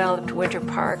he developed Winter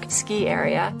Park ski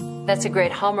area. That's a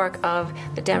great hallmark of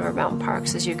the Denver Mountain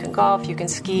Parks, is you can golf, you can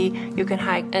ski, you can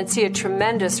hike, and see a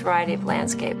tremendous variety of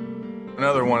landscape.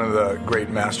 Another one of the great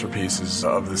masterpieces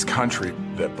of this country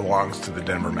that belongs to the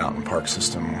Denver Mountain Park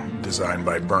system, designed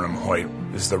by Burnham Hoyt,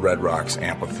 is the Red Rocks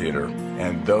Amphitheater.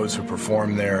 And those who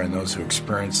perform there and those who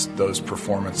experience those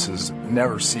performances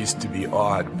never cease to be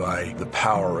awed by the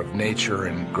power of nature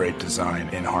and great design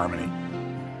in harmony.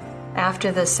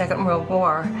 After the Second World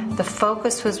War, the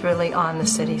focus was really on the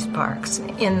city's parks,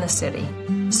 in the city.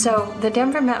 So the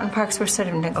Denver Mountain Parks were sort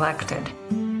of neglected.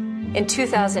 In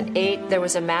 2008, there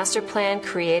was a master plan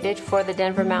created for the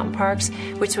Denver Mountain Parks,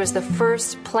 which was the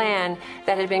first plan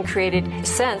that had been created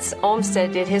since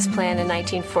Olmsted did his plan in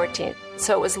 1914.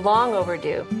 So it was long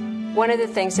overdue. One of the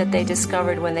things that they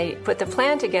discovered when they put the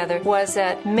plan together was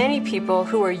that many people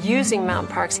who were using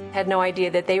mountain parks had no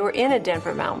idea that they were in a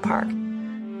Denver Mountain Park.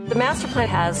 The master plan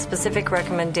has specific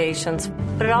recommendations,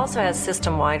 but it also has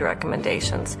system-wide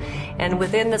recommendations. And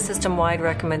within the system-wide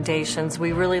recommendations,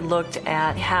 we really looked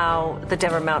at how the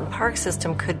Denver Mountain Park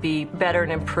system could be better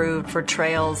and improved for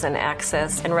trails and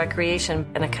access and recreation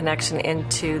and a connection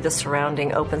into the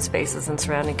surrounding open spaces and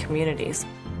surrounding communities.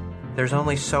 There's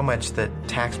only so much that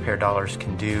taxpayer dollars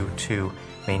can do to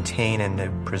maintain and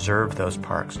to preserve those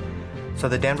parks. So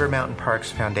the Denver Mountain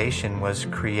Parks Foundation was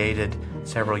created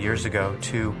several years ago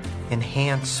to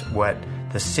enhance what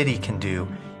the city can do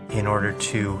in order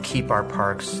to keep our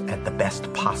parks at the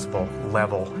best possible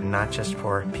level, not just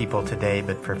for people today,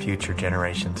 but for future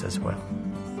generations as well.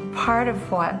 Part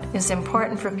of what is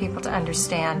important for people to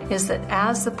understand is that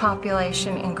as the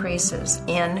population increases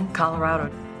in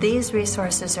Colorado, these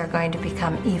resources are going to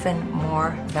become even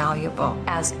more valuable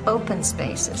as open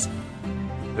spaces.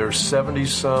 There's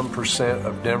 70-some%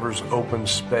 of Denver's open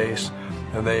space,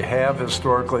 and they have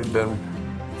historically been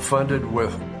funded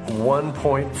with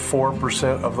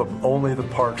 1.4% of only the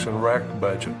Parks and Rec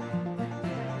budget.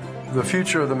 The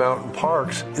future of the mountain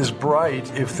parks is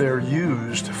bright if they're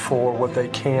used for what they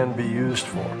can be used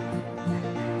for.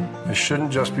 They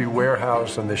shouldn't just be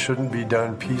warehoused, and they shouldn't be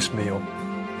done piecemeal.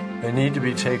 They need to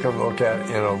be taken a look at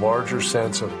in a larger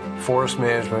sense of forest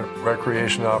management,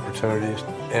 recreation opportunities,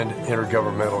 and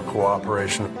intergovernmental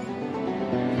cooperation.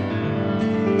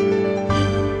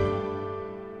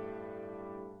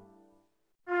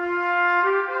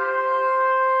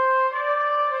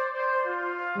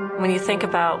 When you think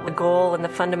about the goal and the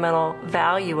fundamental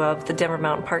value of the Denver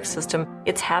Mountain Park system,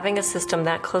 it's having a system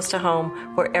that close to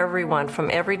home where everyone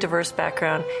from every diverse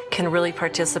background can really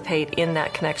participate in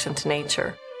that connection to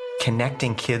nature.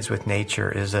 Connecting kids with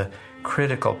nature is a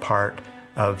critical part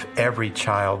of every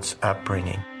child's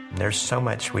upbringing. There's so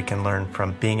much we can learn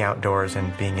from being outdoors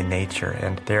and being in nature,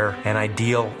 and they're an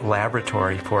ideal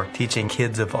laboratory for teaching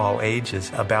kids of all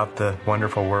ages about the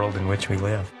wonderful world in which we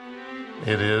live.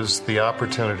 It is the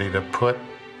opportunity to put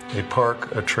a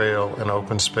park, a trail, an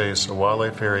open space, a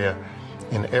wildlife area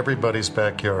in everybody's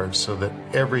backyard so that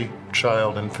every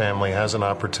child and family has an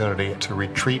opportunity to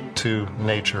retreat to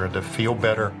nature and to feel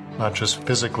better, not just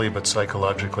physically but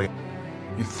psychologically.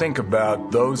 You think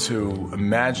about those who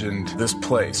imagined this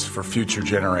place for future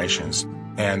generations,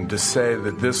 and to say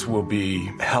that this will be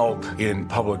held in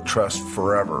public trust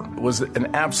forever was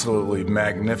an absolutely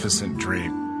magnificent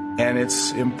dream. And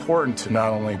it's important to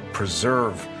not only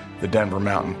preserve the Denver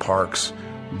Mountain Parks,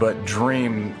 but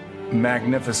dream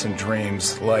magnificent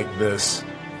dreams like this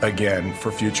again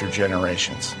for future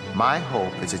generations. My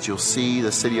hope is that you'll see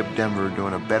the city of Denver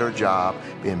doing a better job,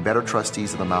 being better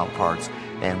trustees of the mountain parks,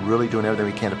 and really doing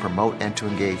everything we can to promote and to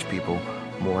engage people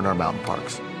more in our mountain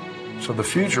parks. So the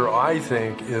future, I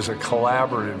think, is a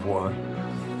collaborative one,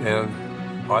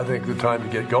 and I think the time to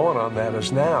get going on that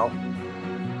is now.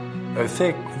 I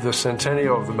think the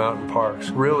centennial of the mountain parks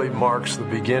really marks the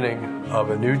beginning of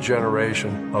a new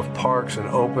generation of parks and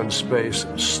open space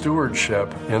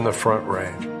stewardship in the Front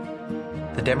Range.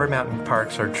 The Denver Mountain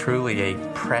Parks are truly a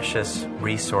precious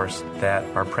resource that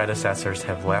our predecessors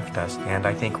have left us, and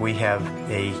I think we have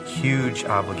a huge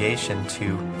obligation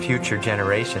to future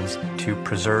generations to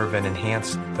preserve and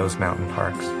enhance those mountain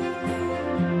parks.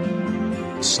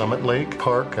 Summit Lake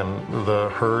Park and the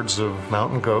herds of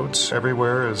mountain goats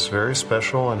everywhere is very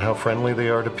special, and how friendly they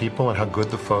are to people and how good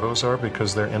the photos are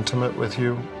because they're intimate with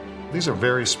you. These are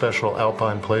very special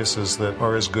alpine places that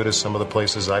are as good as some of the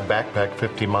places I backpacked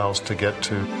 50 miles to get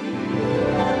to.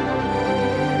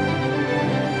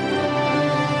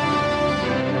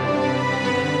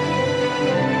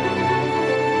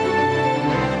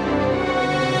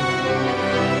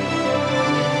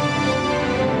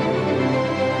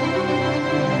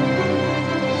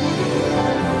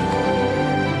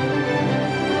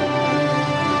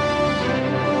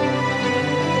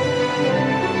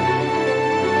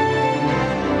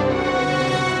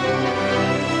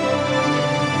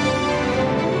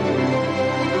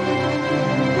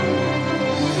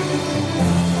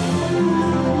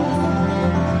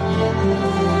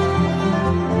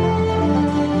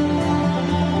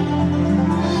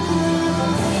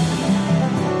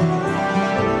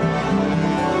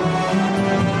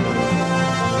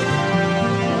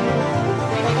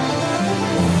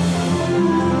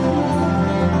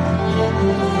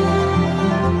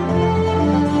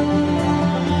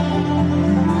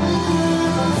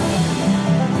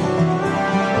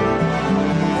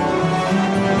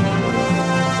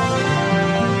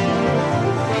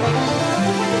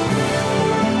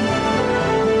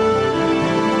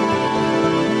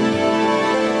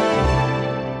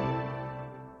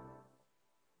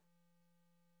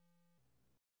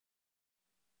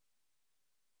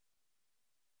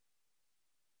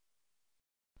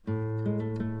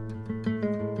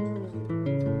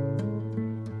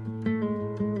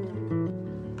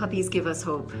 Puppies give us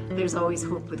hope. There's always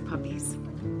hope with puppies.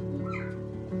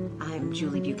 I'm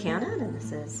Julie Buchanan, and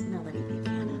this is Melody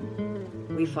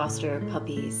Buchanan. We foster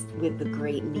puppies with the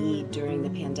great need during the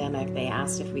pandemic. They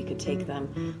asked if we could take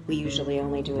them. We usually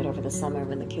only do it over the summer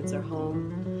when the kids are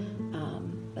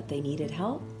home, but they needed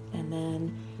help. And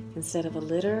then instead of a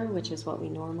litter, which is what we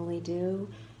normally do,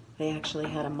 they actually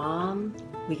had a mom.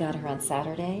 We got her on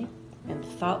Saturday and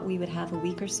thought we would have a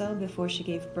week or so before she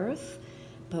gave birth,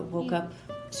 but woke up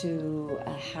to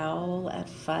a howl at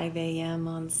 5 a.m.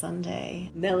 on Sunday.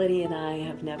 Melody and I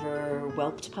have never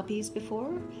whelped puppies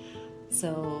before,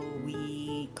 so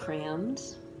we crammed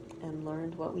and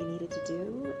learned what we needed to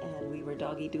do, and we were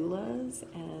doggy doulas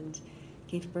and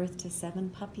gave birth to 7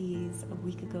 puppies a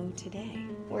week ago today.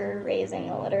 We're raising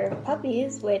a litter of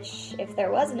puppies, which if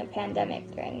there wasn't a pandemic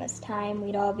during this time,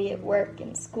 we'd all be at work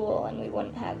and school and we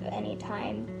wouldn't have any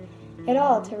time at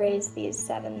all to raise these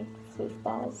 7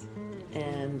 floofballs.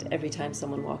 And every time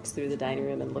someone walks through the dining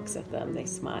room and looks at them, they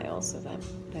smile, so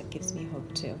that gives me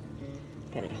hope too,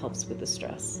 that it helps with the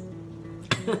stress.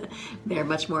 They're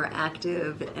much more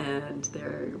active and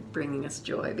they're bringing us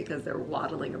joy because they're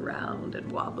waddling around and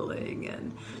wobbling,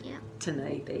 and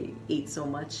tonight they ate so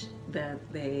much that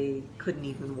they couldn't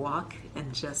even walk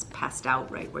and just passed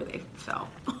out right where they fell.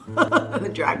 They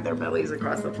dragged their bellies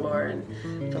across the floor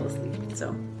and fell asleep.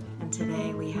 So, and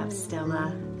today we have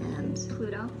Stella and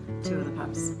Pluto, 2 of the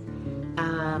pups.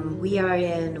 We are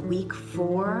in week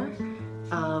 4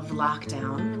 of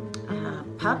lockdown.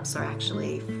 Pups are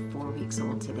actually 4 weeks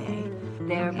old today.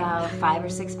 They're about 5 or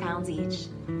 6 pounds each,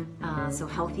 so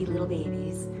healthy little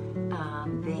babies.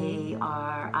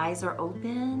 Eyes are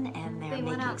open and they're They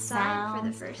went making outside sounds.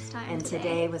 for the first time And today.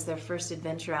 today was their first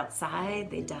adventure outside.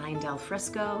 They dined al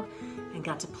fresco and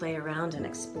got to play around and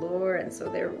explore, and so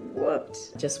they're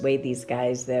whooped. Just weighed these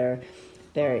guys. They're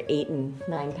 8 and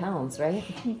 9 pounds, right?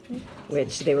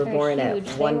 Which they were They're born huge.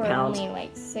 at 1 They pound. were only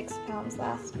like 6 pounds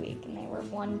last week, and they were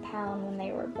 1 pound when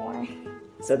they were born.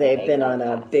 So they've Big been on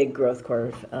growth a path. big growth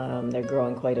curve. They're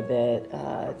growing quite a bit.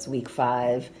 It's week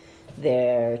 5.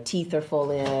 Their teeth are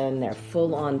full in. They're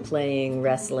full on playing,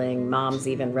 wrestling. Mom's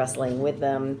even wrestling with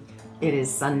them. It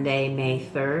is Sunday, May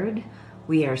 3rd.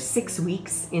 We are 6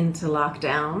 weeks into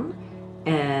lockdown,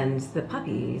 and the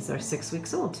puppies are 6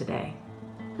 weeks old today.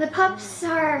 The pups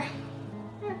are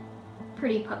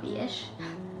pretty puppy-ish.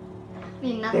 I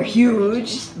mean, They're nothing's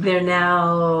huge. They're now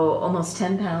almost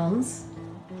 10 pounds.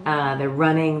 They're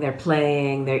running, they're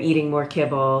playing, they're eating more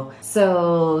kibble.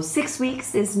 So 6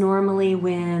 weeks is normally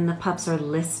when the pups are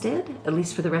listed, at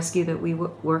least for the rescue that we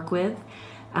work with.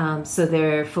 So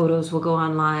their photos will go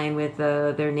online with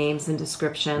their names and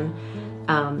description.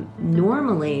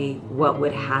 Normally what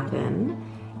would happen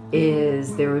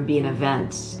is there would be an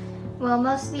event. Well,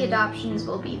 most of the adoptions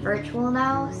will be virtual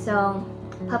now, so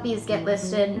puppies get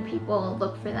listed and people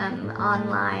look for them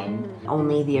online.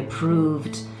 Only the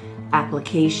approved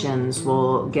applications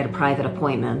will get a private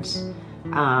appointment.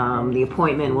 The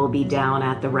appointment will be down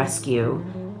at the rescue,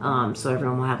 so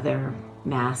everyone will have their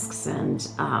masks and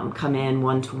come in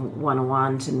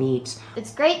one-on-one to meet.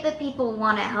 It's great that people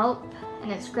want to help,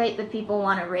 and it's great that people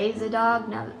want to raise a dog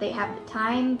now that they have the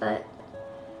time, but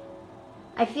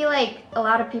I feel like a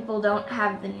lot of people don't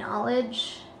have the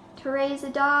knowledge to raise a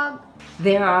dog.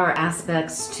 There are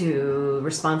aspects to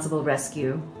responsible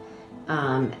rescue,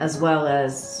 as well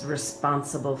as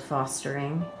responsible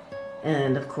fostering,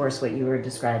 and of course what you were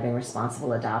describing,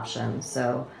 responsible adoption.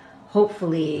 So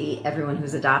hopefully everyone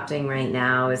who's adopting right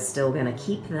now is still going to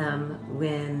keep them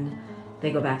when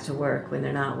they go back to work, when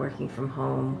they're not working from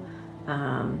home,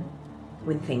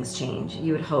 when things change.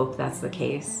 You would hope that's the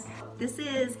case. This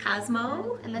is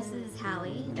Cosmo. And this is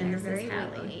Hallie. And They're this is very Hallie.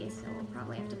 wiggly, so we'll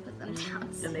probably have to put them down.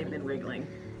 And they've been wiggling.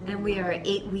 And we are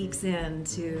 8 weeks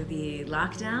into the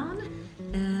lockdown,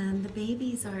 and the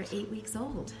babies are 8 weeks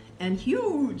old and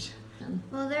huge.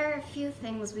 Well, there are a few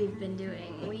things we've been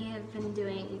doing. We have been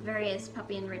doing various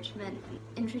puppy enrichment,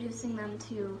 introducing them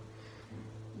to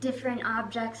different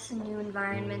objects and new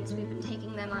environments. We've been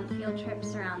taking them on field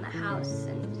trips around the house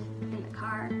and in the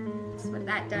car. So what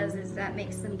that does is that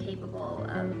makes them capable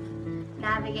of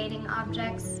navigating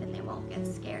objects and they won't get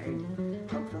scared,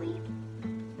 hopefully,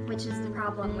 which is the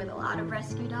problem with a lot of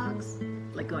rescue dogs.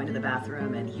 Like going to the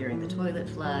bathroom and hearing the toilet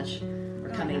flush, or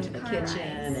coming to the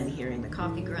kitchen and hearing the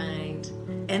coffee grind.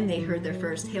 And they heard their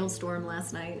first hailstorm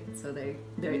last night, so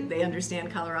they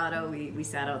understand Colorado. We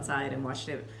sat outside and watched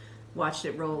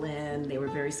it roll in. They were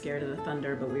very scared of the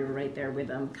thunder, but we were right there with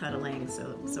them, cuddling,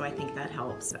 so I think that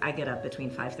helps. I get up between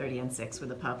 5:30 and 6 with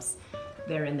the pups.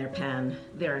 They're in their pen,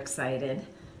 they're excited,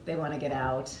 they want to get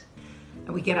out.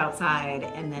 And we get outside,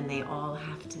 and then they all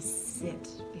have to sit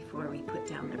before before we put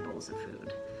down their bowls of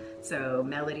food. So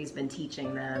Melody's been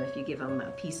teaching them, if you give them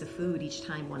a piece of food each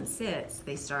time one sits,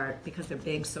 they start, because they're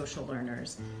big social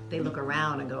learners, they look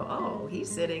around and go, oh, he's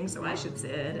sitting, so I should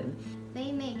sit. And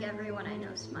they make everyone I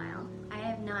know smile. I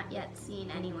have not yet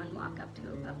seen anyone walk up to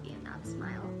a puppy and not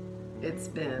smile. It's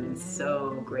been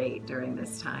so great during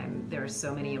this time. There are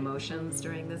so many emotions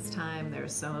during this time.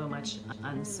 There's so much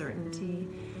uncertainty,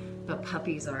 but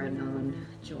puppies are a known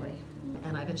joy.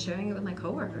 And I've been sharing it with my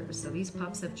coworkers. So these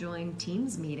pups have joined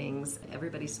Teams meetings.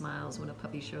 Everybody smiles when a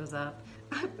puppy shows up.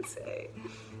 I would say,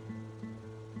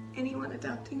 anyone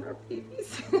adopting our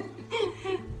babies?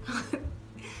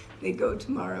 They go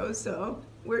tomorrow, so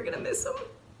we're gonna miss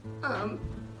them.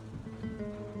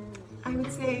 I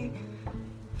would say,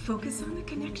 focus on the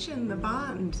connection, the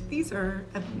bond. These are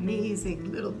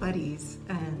amazing little buddies,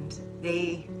 and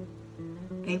they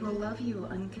will love you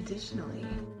unconditionally.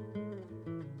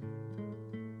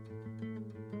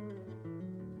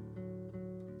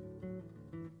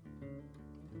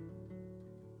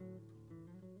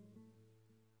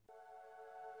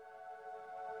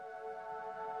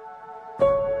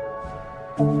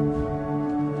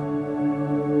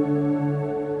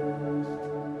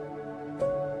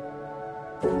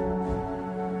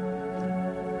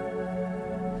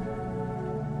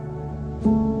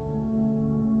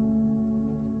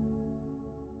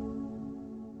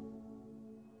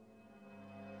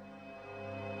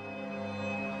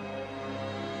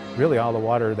 Really, all the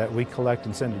water that we collect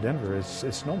and send to Denver is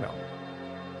snowmelt.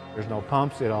 There's no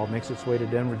pumps. It all makes its way to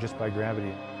Denver just by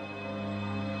gravity.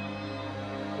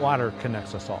 Water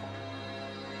connects us all.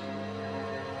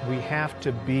 We have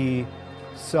to be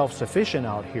self-sufficient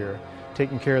out here,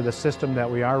 taking care of the system that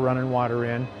we are running water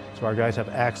in, so our guys have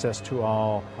access to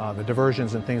all the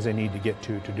diversions and things they need to get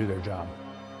to do their job.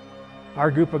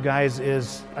 Our group of guys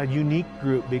is a unique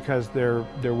group because they're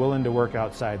willing to work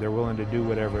outside. They're willing to do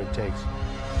whatever it takes.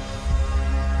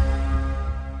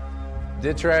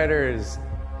 Ditch rider is,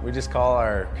 we just call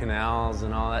our canals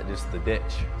and all that just the ditch.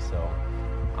 So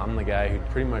I'm the guy who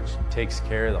pretty much takes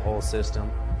care of the whole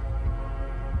system.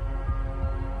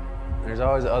 There's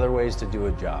always other ways to do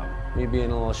a job. Me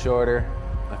being a little shorter,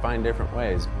 I find different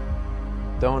ways.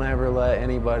 Don't ever let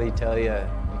anybody tell you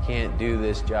you can't do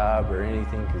this job or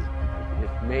anything, because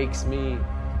it makes me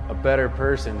a better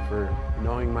person for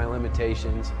knowing my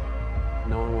limitations,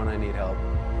 knowing when I need help.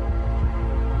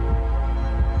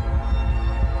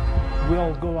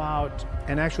 We'll go out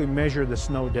and actually measure the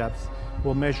snow depth.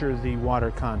 We'll measure the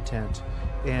water content,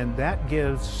 and that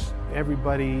gives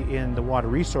everybody in the water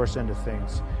resource end of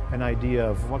things an idea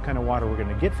of what kind of water we're going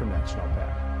to get from that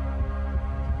snowpack.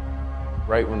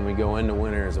 Right when we go into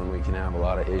winter is when we can have a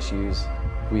lot of issues.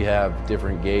 We have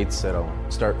different gates that'll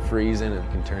start freezing and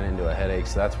can turn into a headache,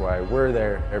 so that's why we're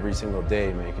there every single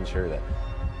day making sure that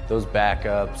those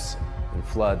backups and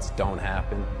floods don't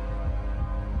happen.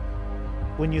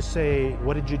 When you say,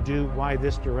 what did you do, why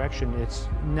this direction, it's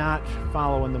not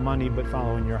following the money, but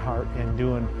following your heart and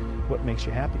doing what makes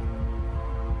you happy.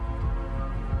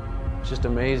 It's just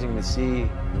amazing to see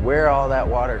where all that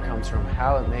water comes from,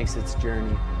 how it makes its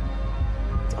journey.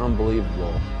 It's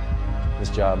unbelievable. This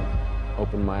job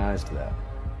opened my eyes to that.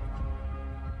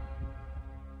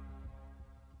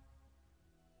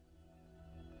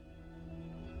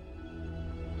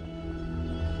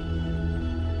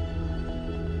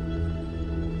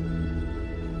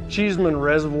 Cheeseman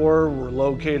Reservoir, we're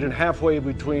located halfway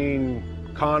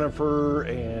between Conifer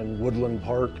and Woodland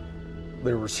Park.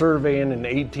 They were surveying in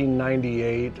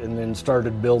 1898 and then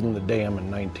started building the dam in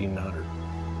 1900.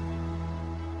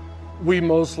 We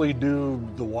mostly do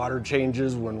the water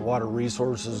changes when Water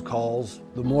Resources calls.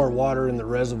 The more water in the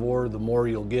reservoir, the more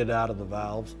you'll get out of the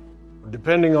valves.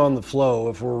 Depending on the flow,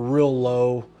 if we're real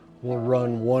low, we'll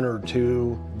run 1 or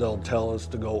 2. They'll tell us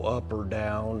to go up or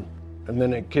down. And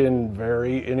then it can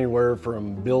vary anywhere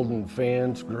from building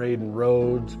fence, grading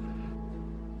roads.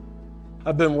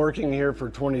 I've been working here for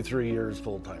 23 years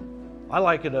full-time. I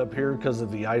like it up here because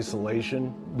of the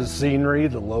isolation, the scenery,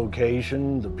 the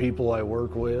location, the people I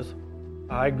work with.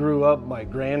 I grew up, my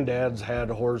granddads had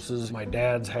horses, my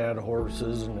dads had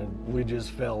horses, and we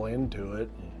just fell into it.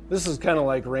 This is kind of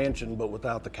like ranching, but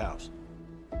without the cows.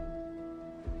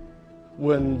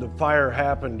 When the fire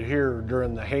happened here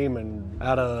during the Hayman,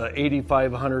 out of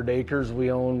 8,500 acres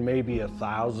we own, maybe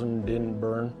 1,000 didn't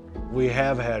burn. We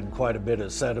have had quite a bit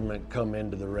of sediment come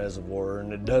into the reservoir,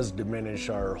 and it does diminish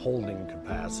our holding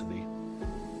capacity.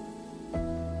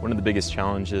 One of the biggest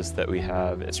challenges that we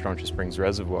have at Strontia Springs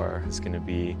Reservoir is going to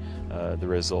be the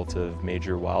result of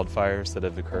major wildfires that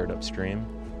have occurred upstream.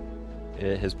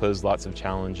 It has posed lots of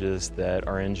challenges that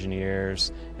our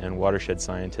engineers and watershed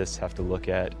scientists have to look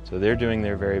at. So they're doing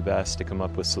their very best to come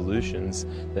up with solutions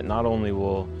that not only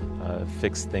will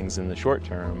fix things in the short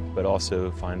term, but also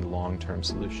find long-term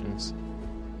solutions.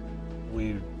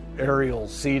 We aerial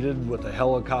seeded with a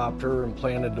helicopter and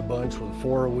planted a bunch with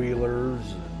four-wheelers.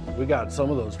 We got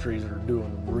some of those trees that are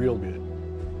doing real good.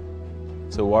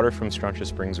 So water from Strontia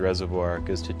Springs Reservoir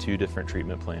goes to 2 different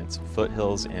treatment plants,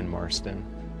 Foothills and Marston.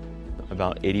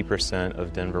 About 80%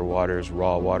 of Denver Water's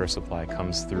raw water supply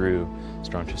comes through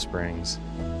Strontia Springs.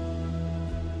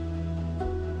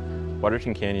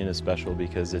 Waterton Canyon is special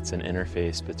because it's an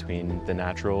interface between the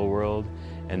natural world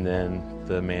and then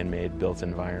the man-made built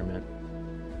environment.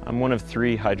 I'm one of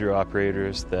 3 hydro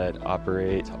operators that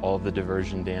operate all of the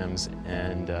diversion dams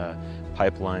and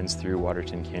pipelines through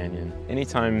Waterton Canyon.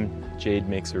 Anytime Jade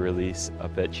makes a release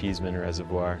up at Cheeseman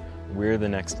Reservoir, we're the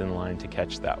next in line to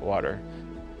catch that water.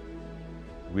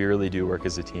 We really do work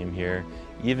as a team here.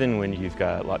 Even when you've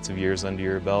got lots of years under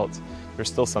your belt, there's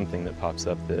still something that pops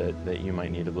up that you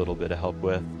might need a little bit of help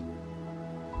with.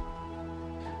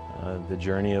 The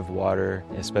journey of water,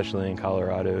 especially in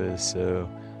Colorado, is so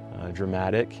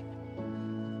dramatic.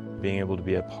 Being able to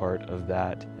be a part of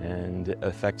that and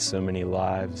affect so many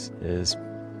lives is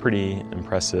pretty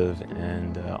impressive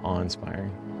and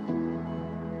awe-inspiring.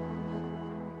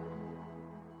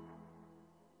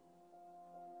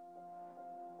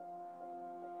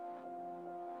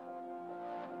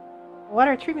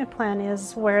 Water treatment plant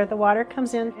is where the water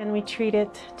comes in and we treat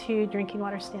it to drinking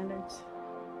water standards.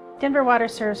 Denver Water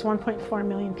serves 1.4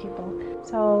 million people,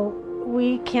 so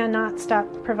we cannot stop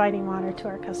providing water to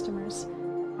our customers.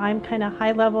 I'm kind of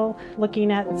high level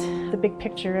looking at the big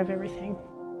picture of everything.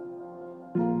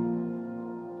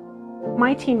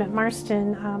 My team at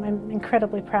Marston, I'm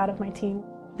incredibly proud of my team.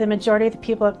 The majority of the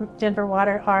people at Denver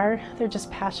Water they're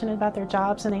just passionate about their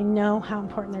jobs and they know how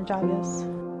important their job is.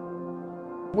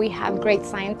 We have great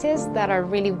scientists that are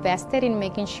really vested in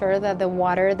making sure that the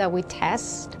water that we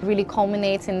test really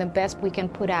culminates in the best we can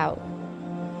put out.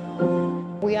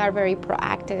 We are very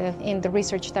proactive in the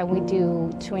research that we do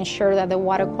to ensure that the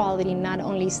water quality not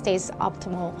only stays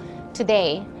optimal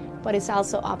today, but it's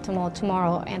also optimal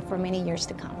tomorrow and for many years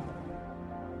to come.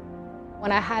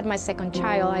 When I had my second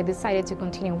child, I decided to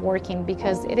continue working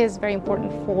because it is very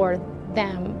important for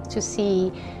them to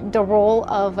see the role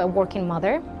of a working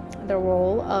mother, the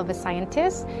role of a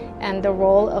scientist, and the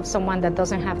role of someone that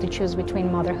doesn't have to choose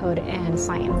between motherhood and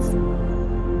science.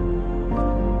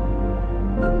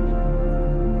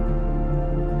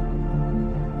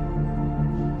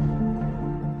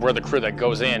 We're the crew that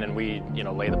goes in and we,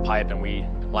 lay the pipe and we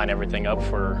line everything up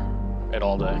for it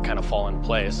all to kind of fall in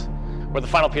place. We're the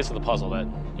final piece of the puzzle that,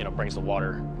 brings the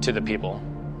water to the people.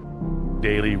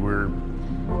 Daily, we're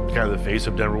kind of the face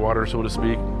of Denver Water, so to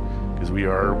speak, because we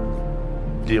are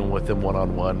dealing with them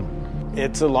one-on-one.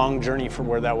 It's a long journey from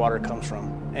where that water comes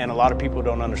from, and a lot of people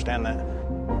don't understand that.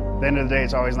 At the end of the day,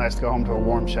 it's always nice to go home to a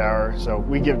warm shower, so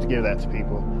we give that to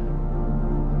people.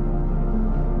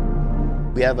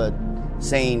 We have a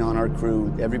saying on our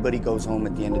crew, everybody goes home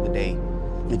at the end of the day.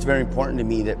 It's very important to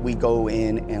me that we go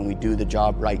in and we do the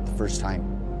job right the first time.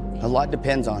 A lot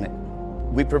depends on it.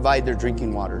 We provide their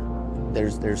drinking water.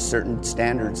 There's certain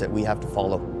standards that we have to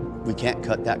follow. We can't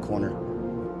cut that corner.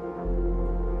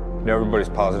 Everybody's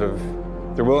positive.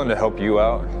 They're willing to help you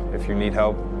out. If you need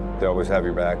help, they always have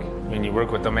your back. When you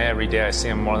work with them every day, I see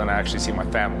them more than I actually see my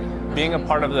family. Being a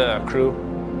part of the crew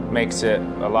makes it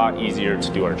a lot easier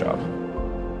to do our job.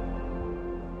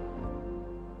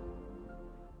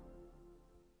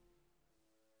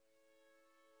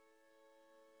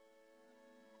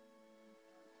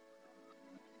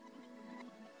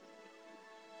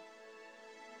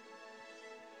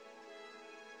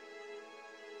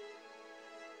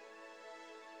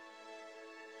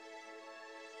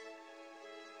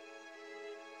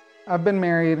 I've been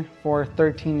married for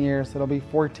 13 years. It'll be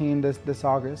 14 this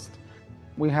August.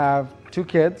 We have 2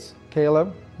 kids,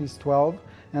 Caleb, he's 12,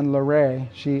 and Lorraine,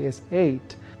 she is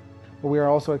 8. But we are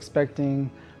also expecting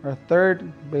our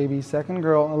 3rd baby, 2nd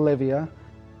girl, Olivia.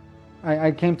 I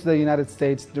came to the United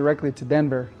States directly to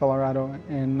Denver, Colorado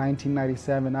in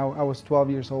 1997. I was 12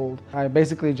 years old. I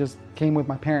basically just came with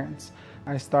my parents.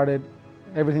 I started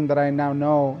everything that I now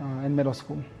know in middle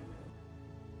school.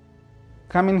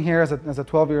 Coming here as a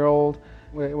 12-year-old,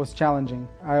 it was challenging.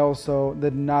 I also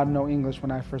did not know English when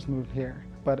I first moved here,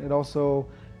 but it also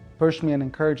pushed me and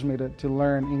encouraged me to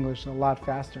learn English a lot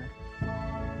faster.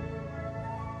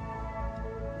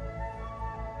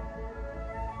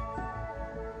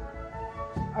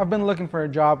 I've been looking for a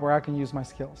job where I can use my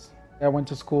skills. I went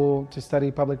to school to study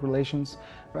public relations.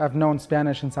 I've known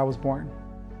Spanish since I was born.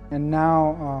 And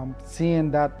now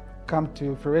seeing that come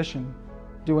to fruition,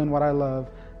 doing what I love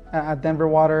at Denver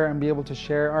Water and be able to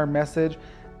share our message,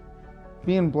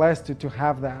 being blessed to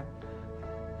have that.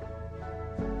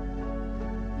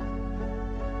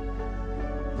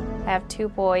 I have two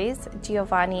boys,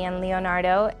 Giovanni and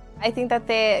Leonardo. I think that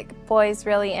the boys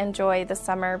really enjoy the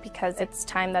summer because it's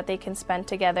time that they can spend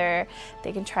together.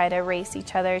 They can try to race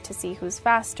each other to see who's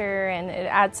faster, and it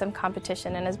adds some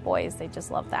competition, and as boys, they just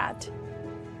love that.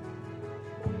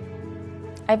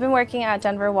 I've been working at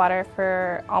Denver Water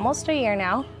for almost a year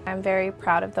now. I'm very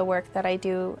proud of the work that I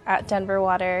do at Denver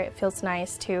Water. It feels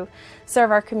nice to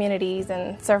serve our communities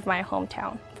and serve my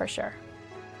hometown, for sure.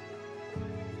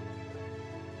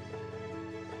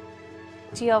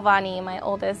 Giovanni, my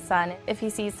oldest son, if he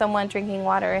sees someone drinking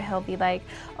water, he'll be like,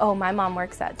 oh, my mom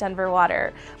works at Denver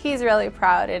Water. He's really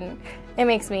proud, and it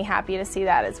makes me happy to see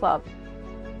that as well.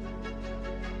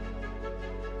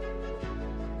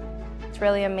 It's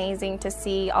really amazing to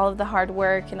see all of the hard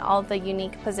work and all of the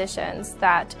unique positions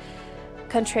that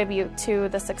contribute to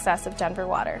the success of Denver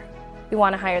Water. We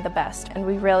want to hire the best, and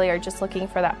we really are just looking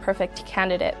for that perfect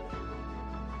candidate.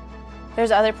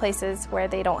 There's other places where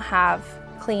they don't have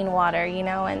clean water, you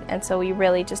know, and so we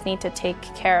really just need to take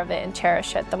care of it and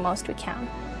cherish it the most we can.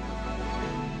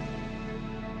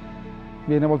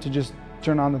 Being able to just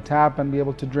turn on the tap and be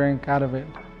able to drink out of it,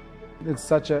 it's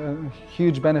such a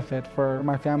huge benefit for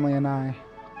my family and I.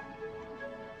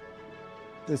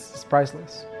 This is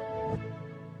priceless.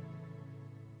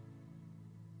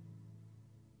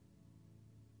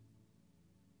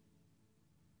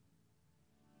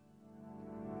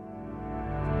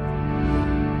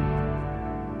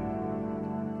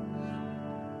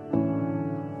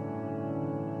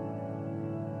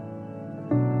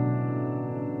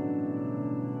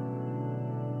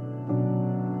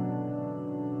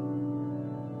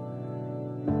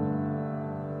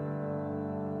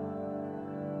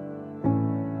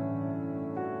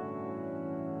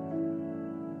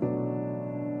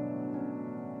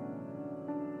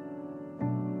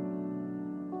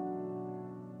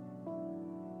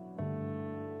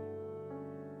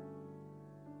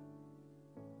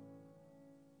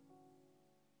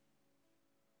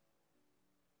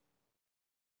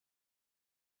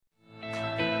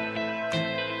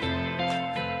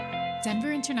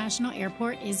 Denver International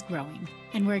Airport is growing,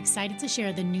 and we're excited to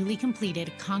share the newly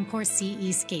completed Concourse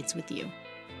CE skates with you.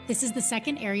 This is the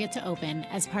second area to open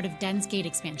as part of DEN's gate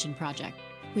expansion project,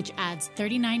 which adds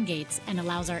 39 gates and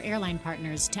allows our airline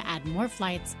partners to add more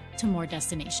flights to more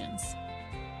destinations.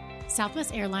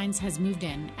 Southwest Airlines has moved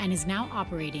in and is now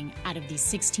operating out of these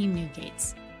 16 new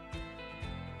gates.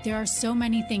 There are so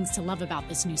many things to love about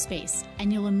this new space,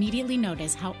 and you'll immediately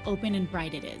notice how open and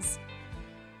bright it is.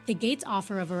 The gates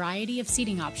offer a variety of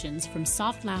seating options, from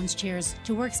soft lounge chairs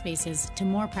to workspaces to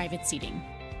more private seating.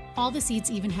 All the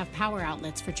seats even have power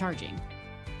outlets for charging.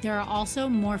 There are also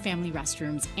more family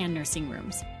restrooms and nursing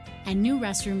rooms, and new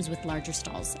restrooms with larger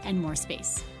stalls and more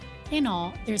space. In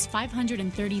all, there's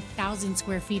 530,000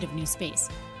 square feet of new space.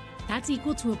 That's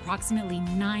equal to approximately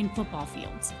 9 football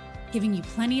fields, giving you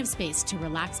plenty of space to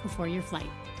relax before your flight.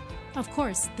 Of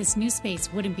course, this new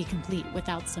space wouldn't be complete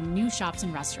without some new shops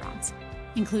and restaurants,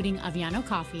 including Aviano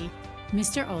Coffee,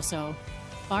 Mr. Oso,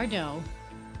 Bardot,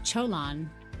 Cholan,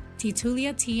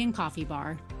 Titulia Tea and Coffee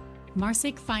Bar,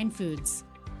 Marsic Fine Foods,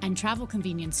 and travel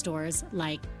convenience stores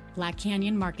like Black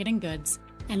Canyon Market and Goods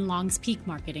and Long's Peak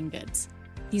Market and Goods.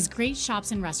 These great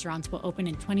shops and restaurants will open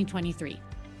in 2023.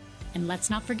 And let's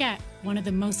not forget one of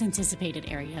the most anticipated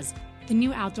areas, the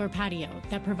new outdoor patio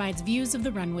that provides views of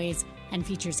the runways and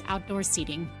features outdoor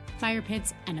seating, fire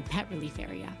pits, and a pet relief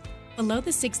area. Below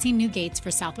the 16 new gates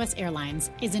for Southwest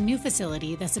Airlines is a new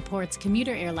facility that supports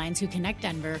commuter airlines who connect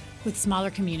Denver with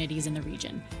smaller communities in the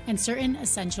region and certain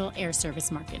essential air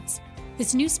service markets.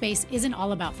 This new space isn't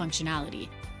all about functionality.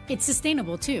 It's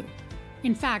sustainable too.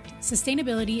 In fact,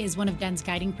 sustainability is one of DEN's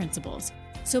guiding principles,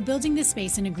 so building this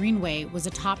space in a green way was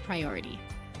a top priority.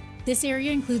 This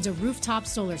area includes a rooftop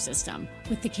solar system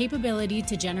with the capability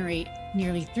to generate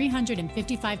nearly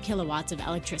 355 kilowatts of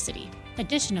electricity.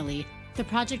 Additionally, the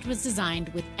project was designed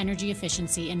with energy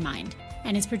efficiency in mind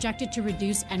and is projected to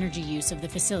reduce energy use of the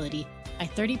facility by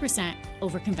 30%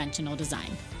 over conventional design.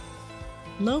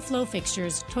 Low-flow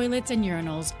fixtures, toilets, and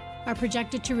urinals are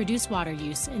projected to reduce water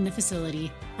use in the facility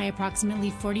by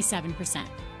approximately 47%.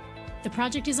 The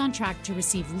project is on track to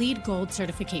receive LEED Gold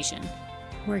certification.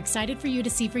 We're excited for you to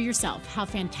see for yourself how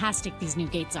fantastic these new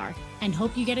gates are and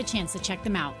hope you get a chance to check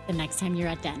them out the next time you're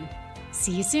at DEN.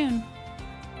 See you soon!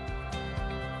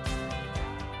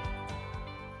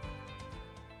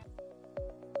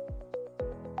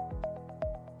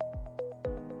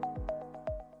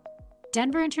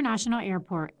 Denver International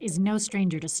Airport is no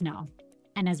stranger to snow.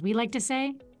 And as we like to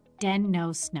say, Den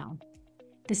knows snow.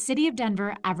 The city of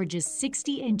Denver averages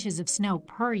 60 inches of snow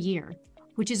per year,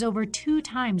 which is over 2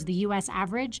 times the U.S.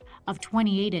 average of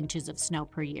 28 inches of snow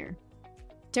per year.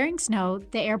 During snow,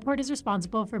 the airport is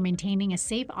responsible for maintaining a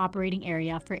safe operating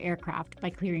area for aircraft by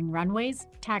clearing runways,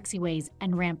 taxiways,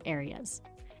 and ramp areas.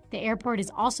 The airport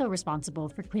is also responsible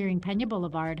for clearing Pena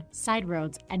Boulevard, side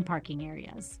roads, and parking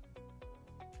areas.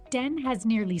 DEN has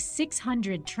nearly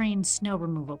 600 trained snow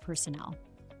removal personnel.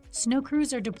 Snow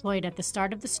crews are deployed at the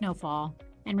start of the snowfall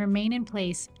and remain in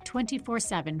place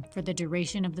 24/7 for the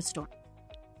duration of the storm.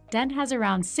 DEN has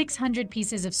around 600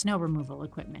 pieces of snow removal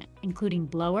equipment, including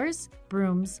blowers,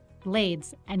 brooms,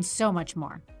 blades, and so much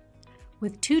more.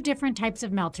 With 2 different types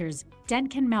of melters, DEN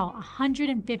can melt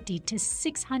 150 to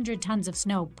 600 tons of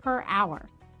snow per hour.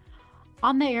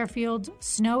 On the airfield,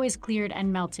 snow is cleared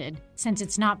and melted since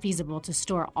it's not feasible to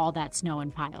store all that snow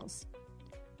in piles.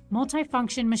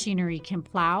 Multifunction machinery can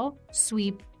plow,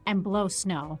 sweep, and blow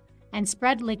snow, and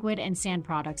spread liquid and sand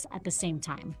products at the same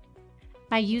time.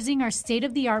 By using our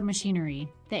state-of-the-art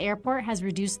machinery, the airport has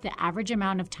reduced the average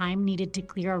amount of time needed to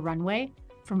clear a runway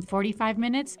from 45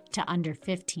 minutes to under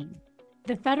 15.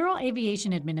 The Federal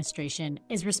Aviation Administration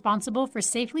is responsible for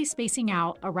safely spacing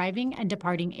out arriving and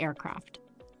departing aircraft.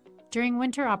 During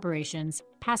winter operations,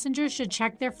 passengers should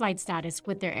check their flight status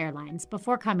with their airlines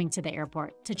before coming to the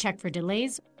airport to check for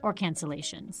delays or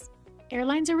cancellations.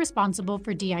 Airlines are responsible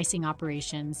for de-icing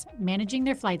operations, managing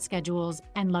their flight schedules,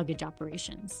 and luggage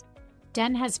operations.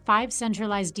 DEN has 5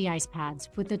 centralized de-ice pads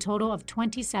with a total of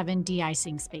 27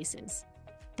 de-icing spaces.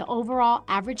 The overall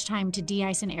average time to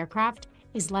de-ice an aircraft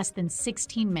is less than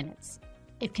 16 minutes.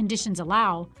 If conditions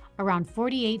allow, around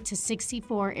 48 to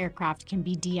 64 aircraft can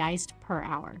be de-iced per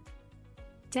hour.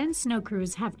 DEN snow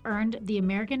crews have earned the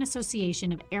American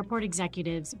Association of Airport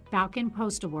Executives Falcon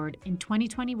Post Award in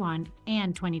 2021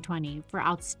 and 2020 for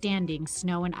outstanding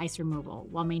snow and ice removal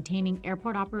while maintaining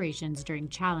airport operations during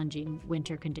challenging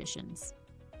winter conditions.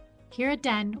 Here at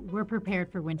DEN, we're prepared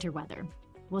for winter weather.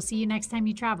 We'll see you next time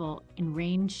you travel in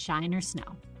rain, shine, or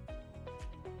snow.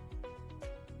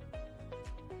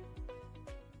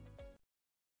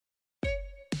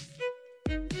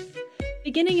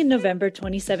 Beginning in November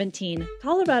 2017,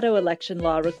 Colorado election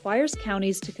law requires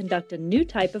counties to conduct a new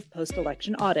type of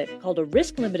post-election audit called a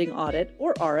Risk Limiting Audit,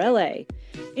 or RLA.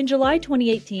 In July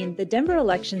 2018, the Denver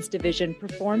Elections Division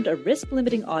performed a risk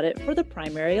limiting audit for the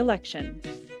primary election.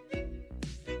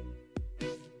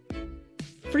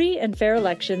 Free and fair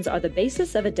elections are the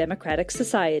basis of a democratic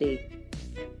society.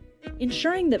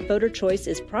 Ensuring that voter choice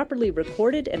is properly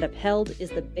recorded and upheld is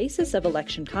the basis of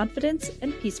election confidence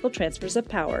and peaceful transfers of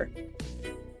power.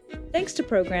 Thanks to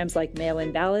programs like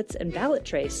mail-in ballots and ballot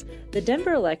trace, the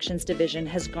Denver Elections Division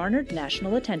has garnered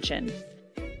national attention.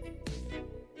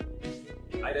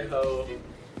 Idaho,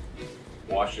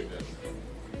 Washington,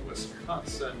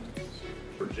 Wisconsin,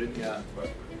 Virginia,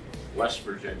 West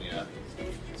Virginia,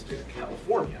 state of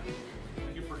California.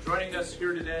 Thank you for joining us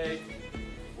here today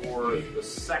for the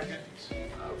second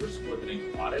risk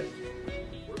limiting audit.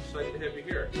 We're excited to have you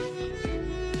here.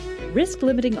 Risk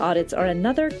limiting audits are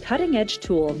another cutting-edge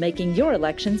tool making your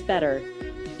elections better,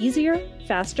 easier,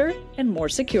 faster, and more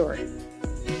secure.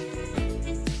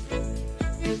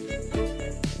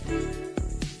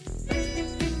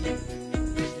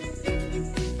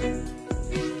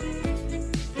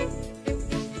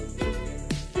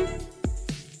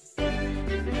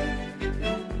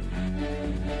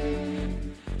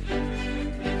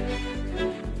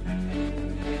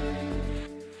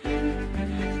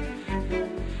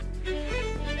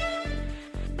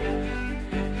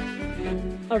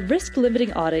 A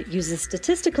risk-limiting audit uses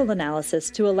statistical analysis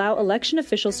to allow election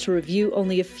officials to review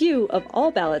only a few of all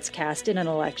ballots cast in an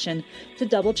election to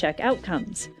double-check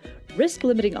outcomes.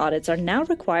 Risk-limiting audits are now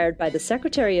required by the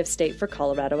Secretary of State for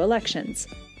Colorado elections.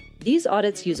 These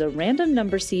audits use a random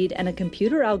number seed and a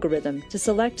computer algorithm to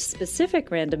select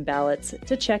specific random ballots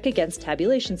to check against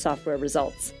tabulation software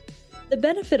results. The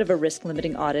benefit of a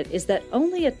risk-limiting audit is that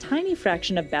only a tiny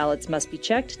fraction of ballots must be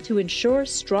checked to ensure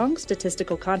strong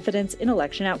statistical confidence in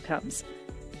election outcomes.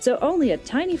 So only a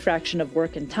tiny fraction of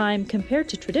work and time compared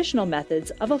to traditional methods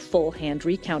of a full hand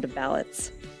recount of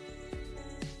ballots.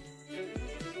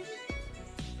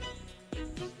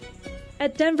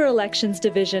 At Denver Elections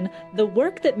Division, the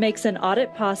work that makes an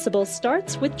audit possible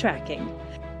starts with tracking.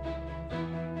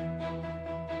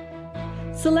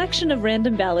 Selection of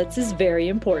random ballots is very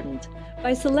important.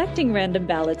 By selecting random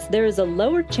ballots, there is a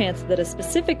lower chance that a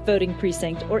specific voting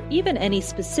precinct or even any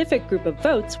specific group of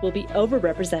votes will be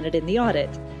overrepresented in the audit.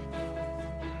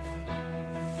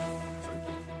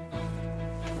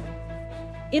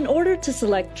 In order to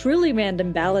select truly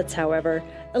random ballots, however,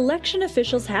 election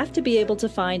officials have to be able to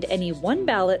find any one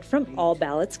ballot from all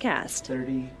ballots cast.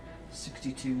 30,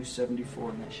 62,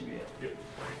 74, and that should be it.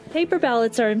 Paper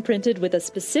ballots are imprinted with a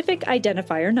specific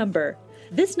identifier number.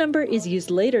 This number is used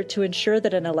later to ensure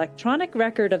that an electronic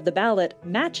record of the ballot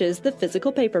matches the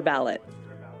physical paper ballot.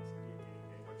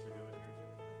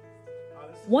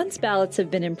 Once ballots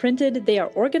have been imprinted, they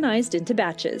are organized into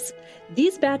batches.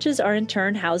 These batches are in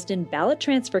turn housed in ballot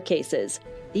transfer cases,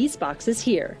 these boxes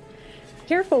here.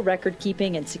 Careful record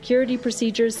keeping and security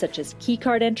procedures such as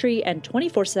keycard entry and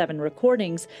 24/7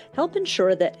 recordings help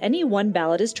ensure that any one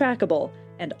ballot is trackable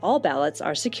and all ballots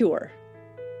are secure.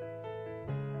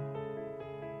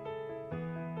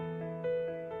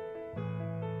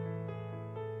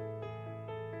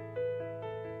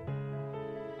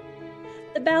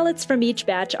 The ballots from each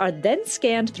batch are then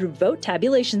scanned through vote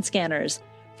tabulation scanners.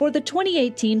 For the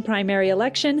 2018 primary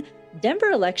election, Denver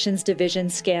Elections Division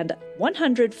scanned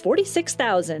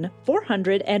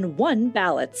 146,401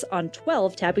 ballots on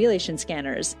 12 tabulation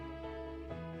scanners.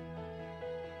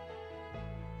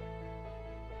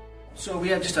 So we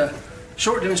have just a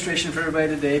short demonstration for everybody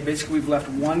today. Basically, we've left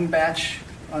one batch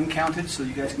uncounted, so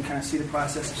you guys can kind of see the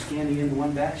process of scanning into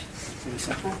one batch. It's really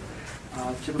simple.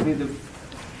 Typically, the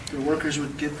workers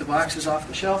would get the boxes off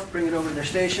the shelf, bring it over to their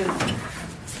station,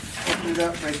 open it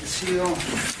up, break the seal,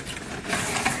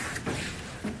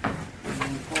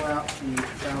 and pull out the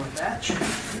ballot batch.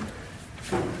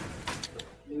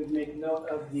 They would make note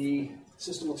of the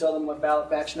system will tell them what ballot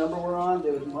batch number we're on.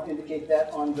 They would indicate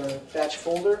that on the batch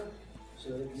folder so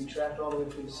that it can be tracked all the way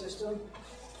through the system.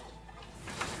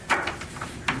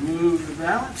 Remove the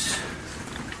ballots,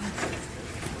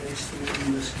 place them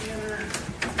in the scanner.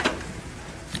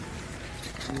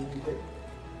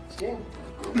 Scan.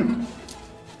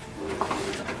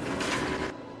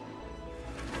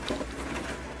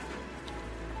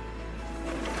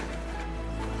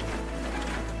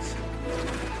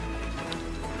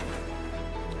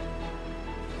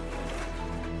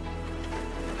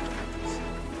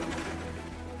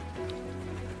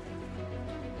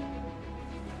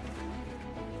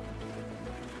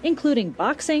 Including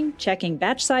boxing, checking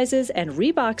batch sizes, and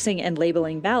reboxing and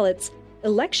labeling ballots,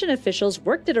 election officials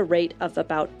worked at a rate of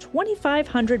about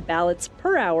 2,500 ballots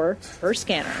per hour per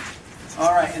scanner.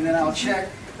 All right, and then I'll check.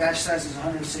 Batch size is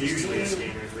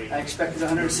 116. I expected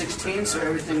 116, so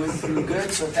everything went through good.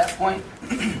 So at that point,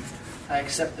 I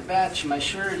accept the batch. Am I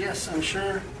sure? Yes, I'm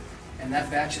sure. And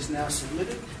that batch is now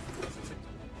submitted.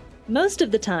 Most of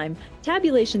the time,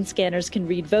 tabulation scanners can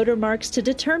read voter marks to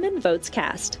determine votes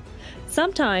cast.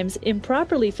 Sometimes,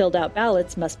 improperly filled out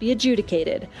ballots must be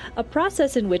adjudicated, a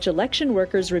process in which election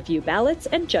workers review ballots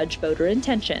and judge voter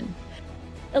intention.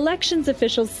 Elections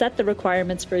officials set the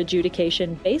requirements for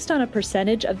adjudication based on a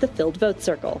percentage of the filled vote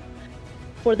circle.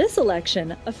 For this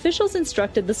election, officials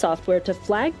instructed the software to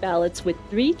flag ballots with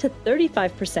 3 to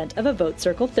 35% of a vote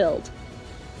circle filled.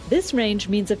 This range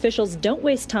means officials don't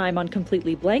waste time on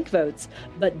completely blank votes,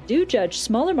 but do judge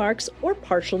smaller marks or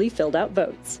partially filled out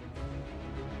votes.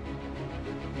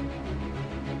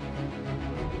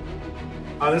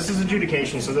 This is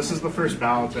adjudication, so this is the first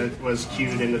ballot that was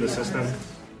queued into the system.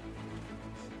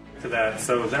 To that,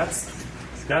 so that's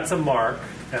a mark,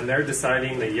 and they're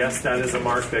deciding that yes, that is a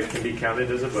mark that can be counted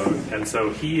as a vote, and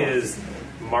so he is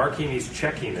marking, he's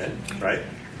checking it, right?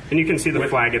 And you can see the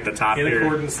flag at the top in here.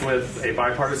 accordance with a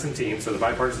bipartisan team. So the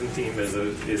bipartisan team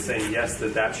is saying yes,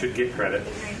 that should get credit,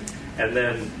 and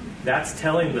then that's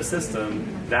telling the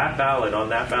system that ballot on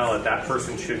that ballot that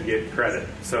person should get credit.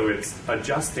 So it's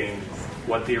adjusting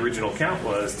what the original count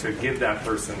was to give that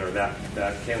person or that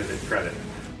candidate credit.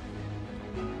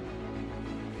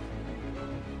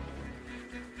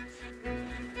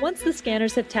 Once the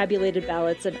scanners have tabulated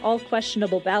ballots and all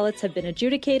questionable ballots have been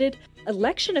adjudicated,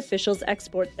 election officials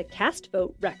export the cast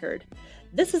vote record.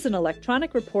 This is an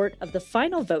electronic report of the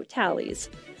final vote tallies.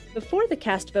 Before the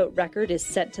cast vote record is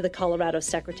sent to the Colorado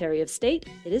Secretary of State,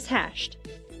 it is hashed.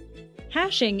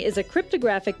 Hashing is a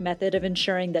cryptographic method of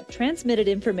ensuring that transmitted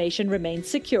information remains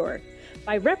secure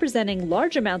by representing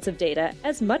large amounts of data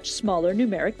as much smaller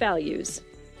numeric values.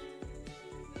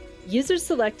 Users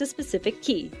select a specific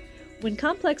key. When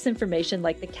complex information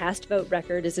like the cast vote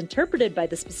record is interpreted by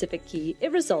the specific key,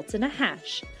 it results in a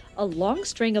hash, a long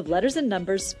string of letters and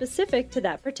numbers specific to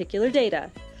that particular data.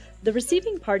 The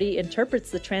receiving party interprets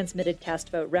the transmitted cast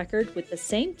vote record with the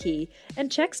same key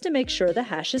and checks to make sure the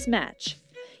hashes match.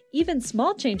 Even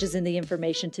small changes in the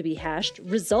information to be hashed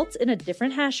results in a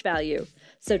different hash value,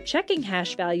 so checking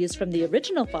hash values from the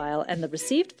original file and the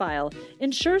received file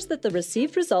ensures that the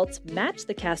received results match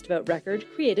the cast vote record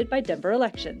created by Denver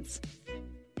Elections.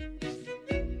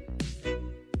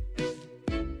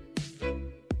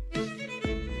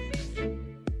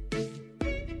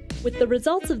 With the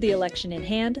results of the election in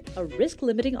hand, a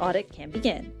risk-limiting audit can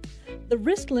begin. The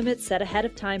risk limit set ahead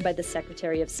of time by the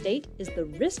Secretary of State is the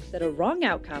risk that a wrong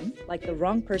outcome, like the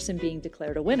wrong person being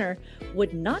declared a winner,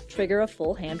 would not trigger a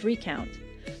full hand recount.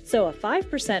 So a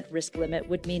 5% risk limit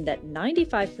would mean that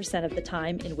 95% of the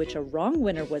time in which a wrong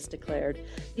winner was declared,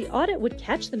 the audit would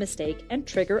catch the mistake and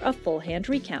trigger a full hand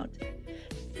recount.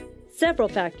 Several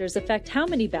factors affect how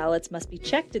many ballots must be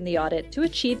checked in the audit to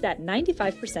achieve that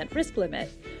 95% risk limit,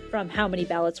 from how many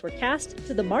ballots were cast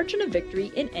to the margin of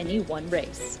victory in any one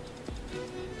race.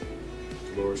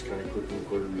 Loras County Clerk and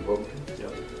Recorder Republican.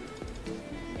 Yep.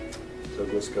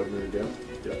 Douglas Governor again.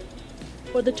 Yep.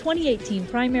 For the 2018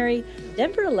 primary,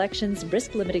 Denver Elections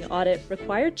risk limiting audit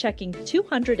required checking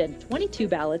 222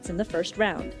 ballots in the first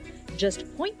round, just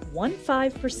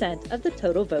 0.15% of the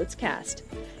total votes cast.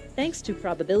 Thanks to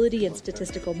probability and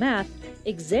statistical math,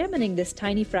 examining this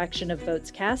tiny fraction of votes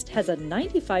cast has a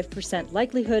 95%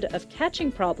 likelihood of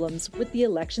catching problems with the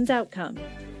election's outcome,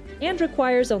 and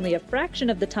requires only a fraction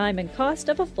of the time and cost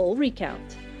of a full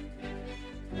recount.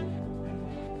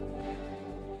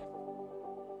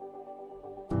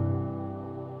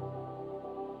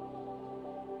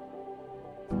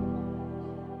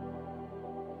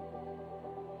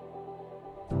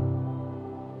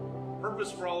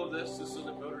 Purpose for all of this is so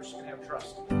that voters can have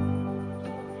trust. So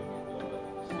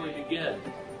we begin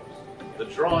the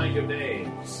drawing of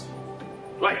names.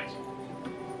 Quiet.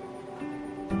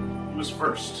 Who was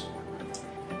first?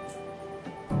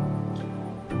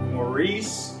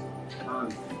 Maurice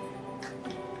Turnbull.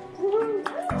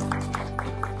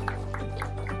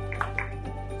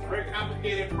 It's a very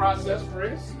complicated process,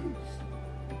 Maurice.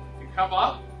 You come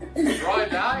up, you draw a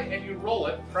die, and you roll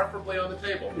it, preferably on the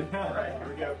table. All right, here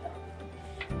we go.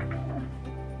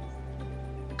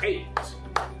 8. All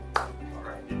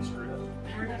right, getting screwed up.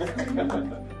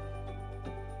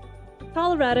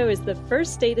 Colorado is the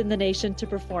first state in the nation to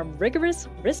perform rigorous,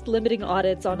 risk-limiting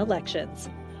audits on elections.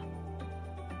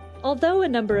 Although a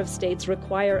number of states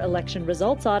require election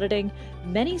results auditing,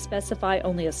 many specify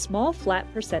only a small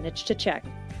flat percentage to check,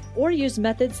 or use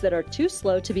methods that are too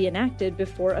slow to be enacted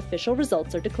before official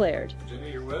results are declared.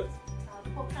 Jimmy, you're with?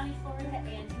 Polk County, Florida,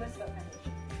 and U.S. Vote Foundation.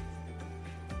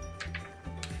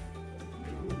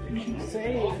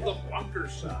 Off the bunker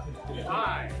side.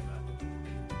 5.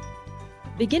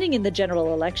 Beginning in the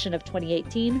general election of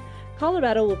 2018,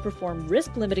 Colorado will perform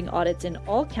risk-limiting audits in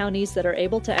all counties that are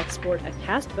able to export a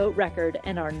cast vote record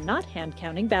and are not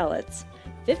hand-counting ballots.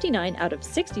 59 out of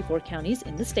 64 counties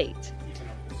in the state.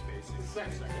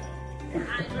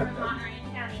 I'm Monterey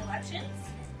County elections.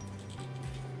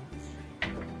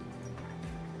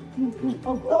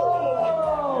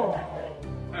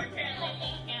 Apparently we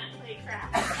can't play crap.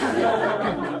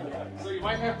 So you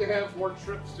might have to have more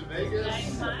trips to Vegas.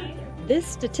 This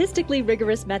statistically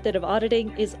rigorous method of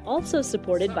auditing is also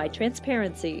supported by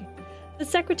transparency. The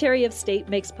Secretary of State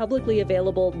makes publicly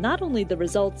available not only the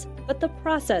results, but the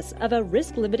process of a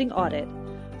risk-limiting audit,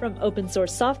 from open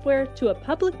source software to a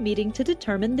public meeting to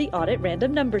determine the audit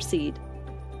random number seed.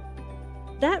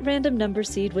 That random number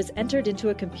seed was entered into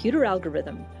a computer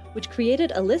algorithm, which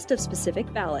created a list of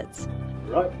specific ballots.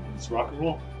 All right, let's rock and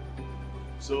roll.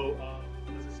 So,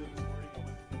 as I said this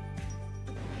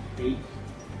morning, 8,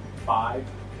 5,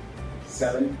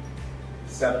 7,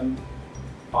 7,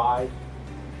 5,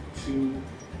 2,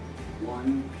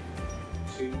 1,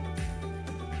 2.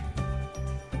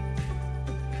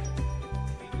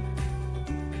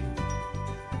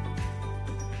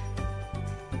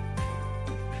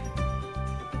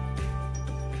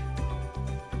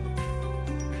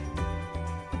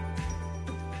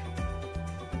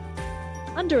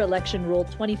 Under Election Rule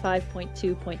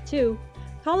 25.2.2,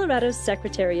 Colorado's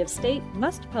Secretary of State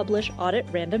must publish audit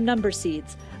random number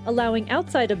seeds, allowing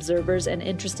outside observers and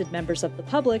interested members of the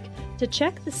public to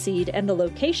check the seed and the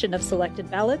location of selected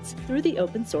ballots through the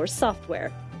open source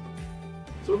software.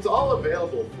 So it's all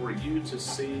available for you to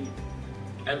see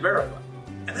and verify.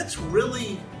 And that's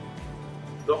really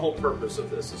the whole purpose of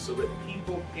this, is so that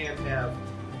people can have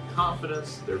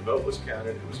confidence their vote was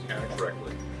counted, it was counted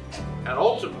correctly. And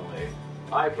ultimately,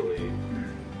 I believe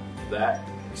that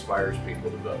inspires people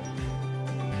to vote.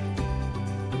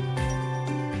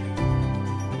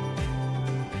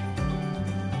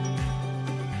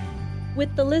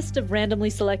 With the list of randomly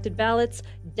selected ballots,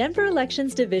 Denver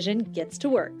Elections Division gets to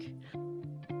work.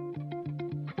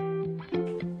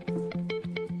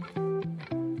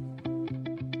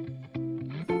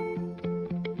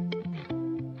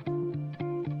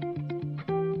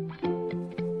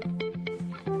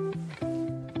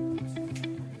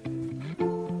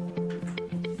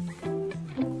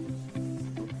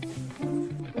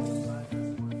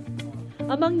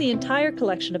 Among the entire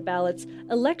collection of ballots,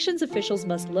 elections officials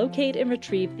must locate and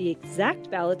retrieve the exact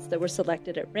ballots that were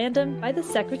selected at random by the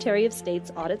Secretary of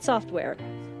State's audit software.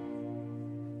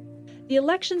 The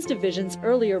Elections Division's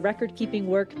earlier record-keeping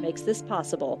work makes this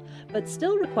possible, but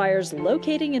still requires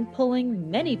locating and pulling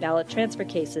many ballot transfer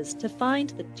cases to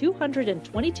find the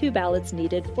 222 ballots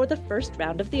needed for the first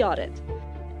round of the audit.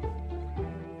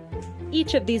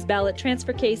 Each of these ballot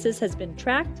transfer cases has been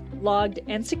tracked, logged,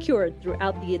 and secured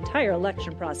throughout the entire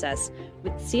election process,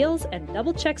 with seals and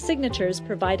double-check signatures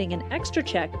providing an extra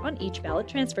check on each ballot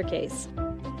transfer case.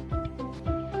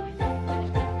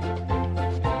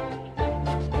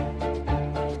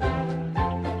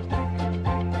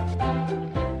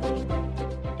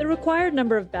 The required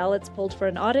number of ballots pulled for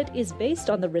an audit is based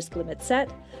on the risk limit set,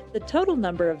 the total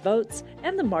number of votes,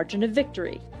 and the margin of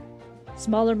victory.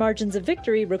 Smaller margins of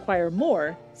victory require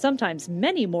more, sometimes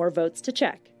many more votes to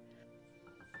check.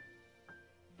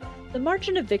 The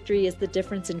margin of victory is the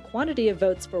difference in quantity of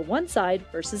votes for one side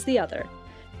versus the other.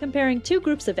 Comparing two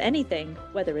groups of anything,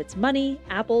 whether it's money,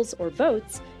 apples, or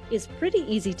votes, is pretty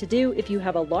easy to do if you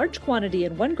have a large quantity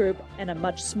in one group and a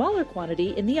much smaller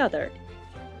quantity in the other.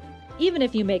 Even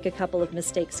if you make a couple of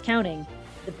mistakes counting,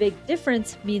 the big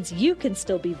difference means you can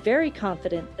still be very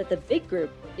confident that the big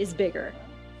group is bigger.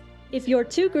 If your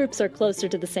two groups are closer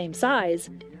to the same size,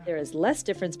 there is less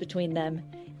difference between them.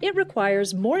 It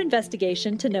requires more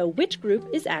investigation to know which group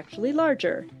is actually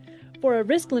larger. For a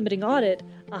risk-limiting audit,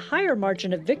 a higher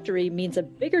margin of victory means a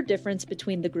bigger difference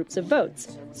between the groups of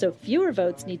votes, so fewer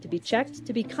votes need to be checked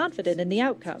to be confident in the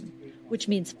outcome, which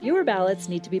means fewer ballots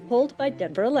need to be pulled by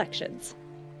Denver Elections.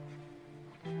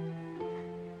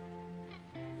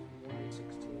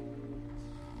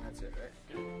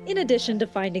 In addition to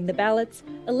finding the ballots,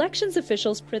 elections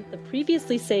officials print the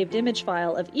previously saved image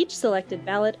file of each selected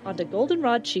ballot onto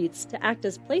goldenrod sheets to act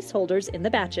as placeholders in the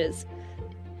batches.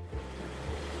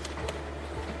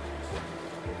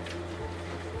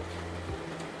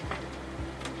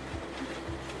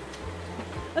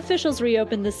 Officials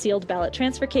reopen the sealed ballot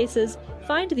transfer cases,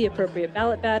 find the appropriate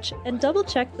ballot batch, and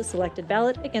double-check the selected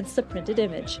ballot against the printed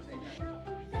image.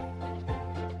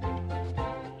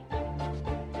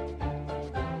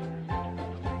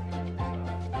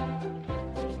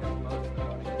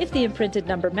 If the imprinted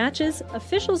number matches,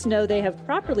 officials know they have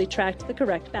properly tracked the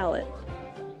correct ballot.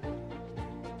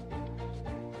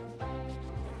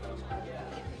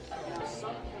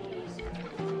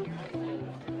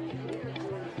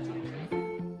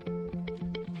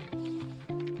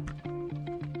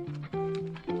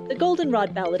 The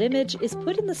goldenrod ballot image is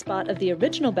put in the spot of the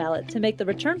original ballot to make the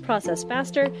return process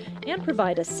faster and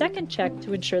provide a second check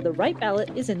to ensure the right ballot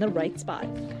is in the right spot.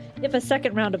 If a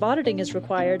second round of auditing is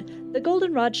required, the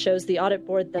goldenrod shows the audit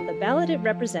board that the ballot it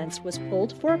represents was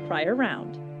pulled for a prior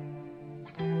round.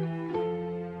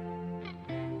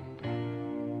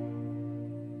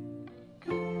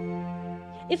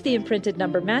 If the imprinted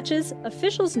number matches,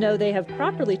 officials know they have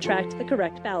properly tracked the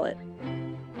correct ballot.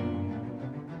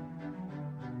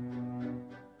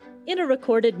 In a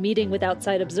recorded meeting with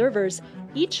outside observers,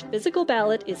 each physical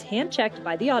ballot is hand-checked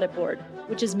by the audit board,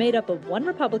 which is made up of one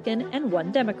Republican and one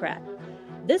Democrat.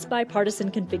 This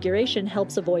bipartisan configuration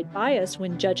helps avoid bias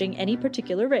when judging any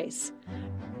particular race.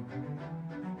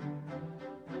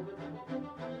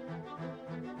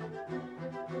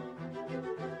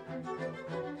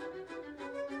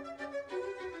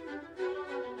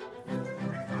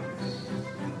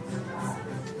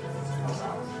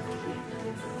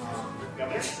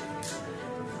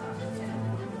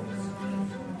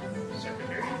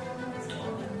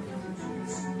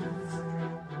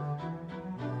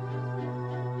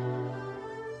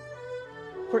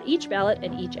 For each ballot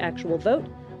and each actual vote,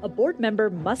 a board member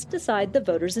must decide the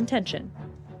voter's intention.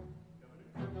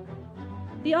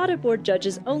 The audit board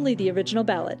judges only the original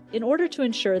ballot in order to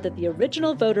ensure that the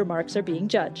original voter marks are being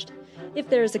judged. If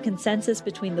there is a consensus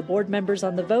between the board members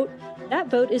on the vote, that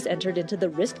vote is entered into the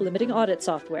risk-limiting audit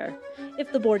software.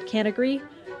 If the board can't agree,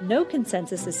 no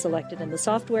consensus is selected in the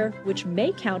software, which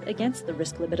may count against the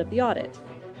risk limit of the audit.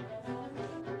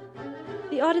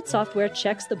 The audit software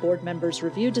checks the board members'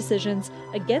 review decisions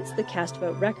against the cast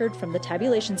vote record from the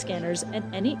tabulation scanners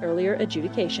and any earlier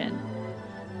adjudication.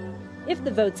 If the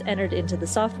votes entered into the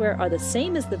software are the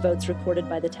same as the votes recorded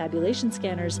by the tabulation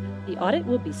scanners, the audit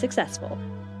will be successful.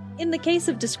 In the case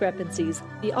of discrepancies,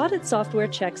 the audit software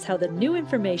checks how the new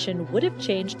information would have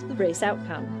changed the race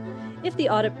outcome. If the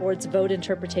audit board's vote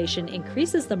interpretation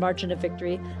increases the margin of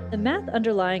victory, the math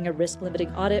underlying a risk-limiting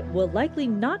audit will likely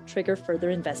not trigger further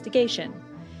investigation.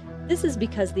 This is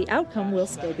because the outcome will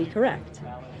still be correct.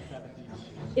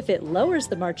 If it lowers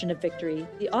the margin of victory,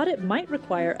 the audit might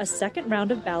require a second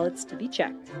round of ballots to be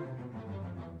checked.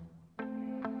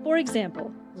 For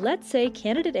example, let's say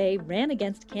candidate A ran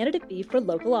against candidate B for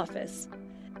local office.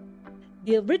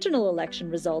 The original election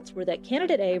results were that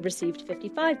candidate A received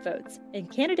 55 votes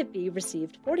and candidate B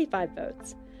received 45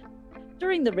 votes.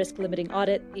 During the risk-limiting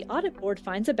audit, the audit board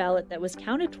finds a ballot that was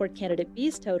counted toward candidate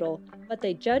B's total, but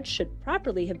they judge should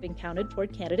properly have been counted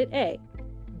toward candidate A.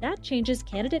 That changes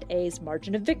candidate A's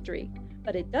margin of victory,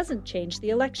 but it doesn't change the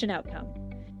election outcome.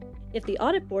 If the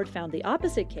audit board found the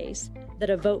opposite case, that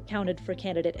a vote counted for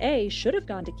candidate A should have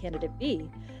gone to candidate B,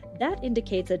 that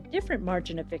indicates a different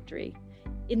margin of victory.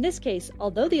 In this case,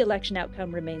 although the election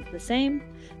outcome remains the same,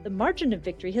 the margin of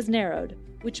victory has narrowed,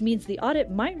 which means the audit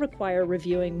might require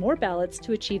reviewing more ballots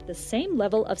to achieve the same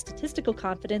level of statistical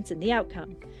confidence in the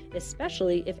outcome,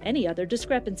 especially if any other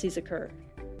discrepancies occur.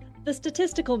 The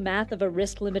statistical math of a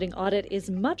risk-limiting audit is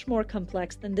much more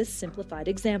complex than this simplified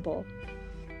example.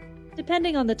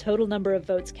 Depending on the total number of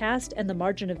votes cast and the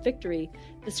margin of victory,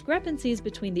 discrepancies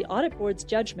between the audit board's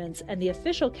judgments and the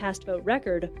official cast vote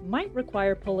record might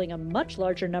require pulling a much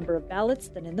larger number of ballots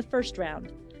than in the first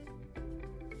round.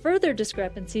 Further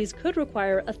discrepancies could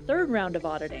require a third round of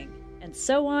auditing, and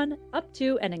so on, up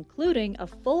to and including a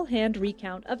full hand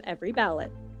recount of every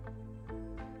ballot.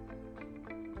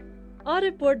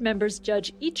 Audit board members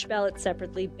judge each ballot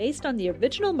separately based on the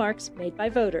original marks made by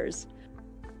voters.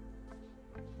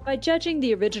 By judging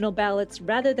the original ballots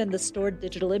rather than the stored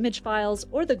digital image files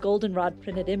or the goldenrod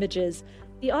printed images,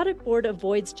 the audit board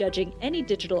avoids judging any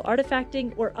digital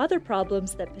artifacting or other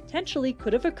problems that potentially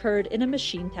could have occurred in a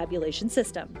machine tabulation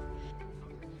system.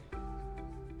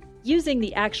 Using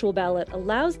the actual ballot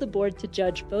allows the board to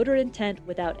judge voter intent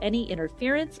without any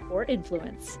interference or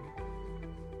influence.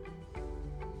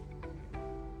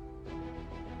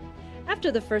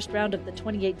 After the first round of the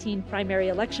 2018 primary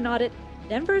election audit,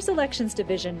 Denver's Elections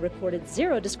Division recorded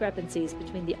 0 discrepancies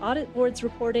between the audit board's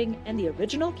reporting and the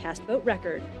original cast vote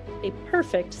record, a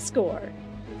perfect score.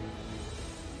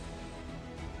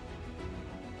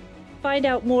 Find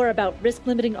out more about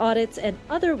risk-limiting audits and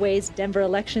other ways Denver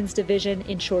Elections Division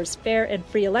ensures fair and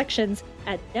free elections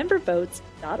at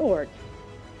denvervotes.org.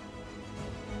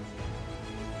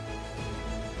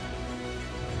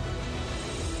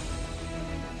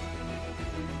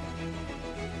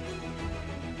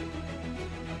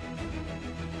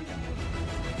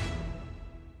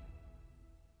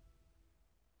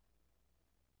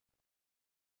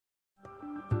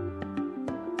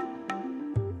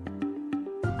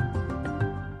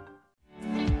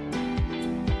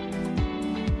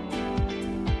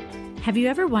 Have you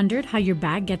ever wondered how your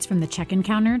bag gets from the check-in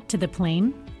counter to the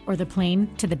plane, or the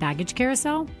plane to the baggage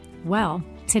carousel? Well,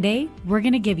 today we're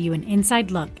going to give you an inside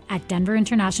look at Denver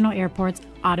International Airport's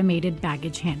automated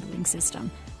baggage handling system,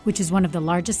 which is one of the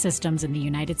largest systems in the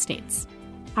United States.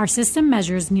 Our system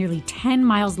measures nearly 10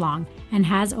 miles long and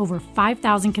has over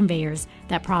 5,000 conveyors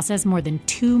that process more than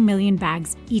 2 million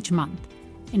bags each month.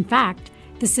 In fact,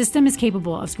 the system is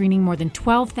capable of screening more than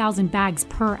 12,000 bags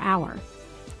per hour.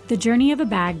 The journey of a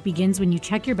bag begins when you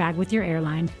check your bag with your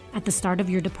airline at the start of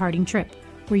your departing trip,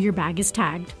 where your bag is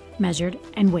tagged, measured,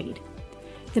 and weighed.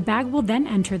 The bag will then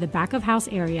enter the back-of-house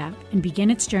area and begin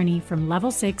its journey from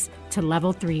Level 6 to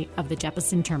Level 3 of the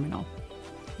Jeppesen Terminal.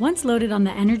 Once loaded on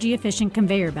the energy-efficient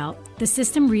conveyor belt, the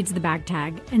system reads the bag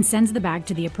tag and sends the bag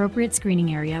to the appropriate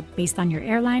screening area based on your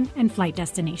airline and flight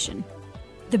destination.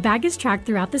 The bag is tracked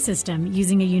throughout the system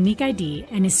using a unique ID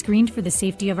and is screened for the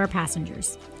safety of our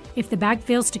passengers. If the bag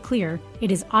fails to clear,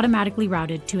 it is automatically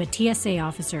routed to a TSA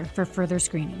officer for further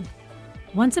screening.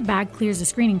 Once a bag clears the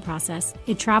screening process,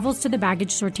 it travels to the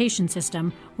baggage sortation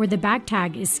system, where the bag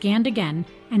tag is scanned again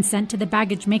and sent to the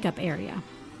baggage makeup area.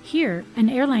 Here, an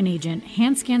airline agent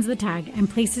hand scans the tag and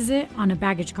places it on a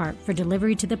baggage cart for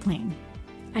delivery to the plane.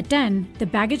 At DEN, the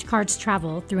baggage carts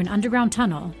travel through an underground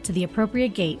tunnel to the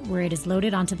appropriate gate where it is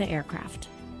loaded onto the aircraft.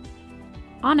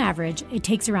 On average, it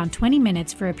takes around 20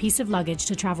 minutes for a piece of luggage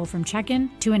to travel from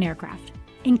check-in to an aircraft.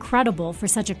 Incredible for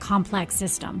such a complex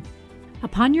system.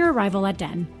 Upon your arrival at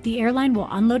DEN, the airline will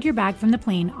unload your bag from the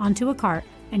plane onto a cart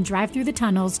and drive through the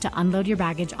tunnels to unload your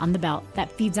baggage on the belt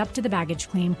that feeds up to the baggage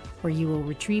claim, where you will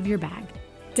retrieve your bag.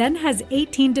 DEN has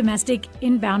 18 domestic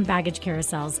inbound baggage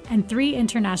carousels and 3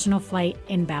 international flight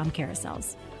inbound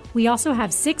carousels. We also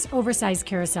have 6 oversized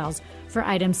carousels for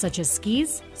items such as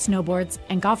skis, snowboards,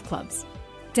 and golf clubs.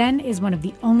 DEN is one of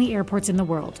the only airports in the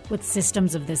world with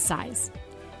systems of this size.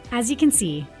 As you can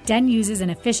see, DEN uses an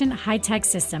efficient, high-tech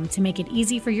system to make it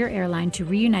easy for your airline to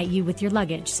reunite you with your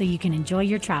luggage so you can enjoy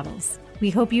your travels.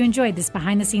 We hope you enjoyed this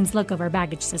behind-the-scenes look of our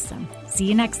baggage system. See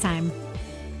you next time.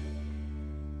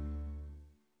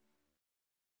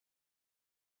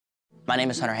 My name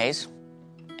is Hunter Hayes,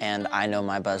 and I know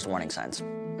my buzzed warning signs.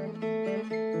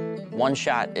 One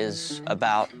shot is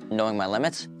about knowing my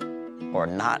limits, or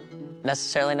not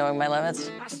necessarily knowing my limits.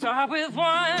 I start with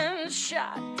one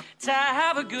shot to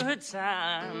have a good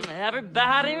time.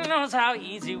 Everybody knows how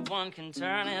easy one can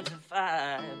turn into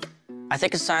five. I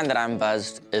think a sign that I'm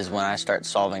buzzed is when I start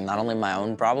solving not only my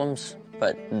own problems,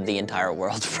 but the entire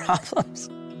world's problems.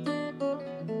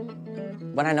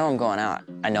 When I know I'm going out,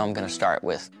 I know I'm gonna start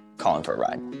with calling for a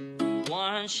ride.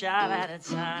 One shot at a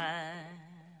time.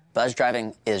 Buzz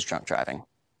driving is drunk driving.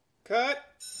 Cut.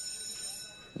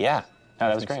 Yeah. No,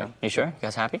 that was great. You sure? You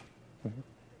guys happy?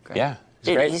 Great. Yeah.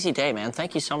 Dude, great. easy day, man.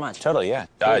 Thank you so much. Totally, yeah.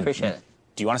 Really appreciate it.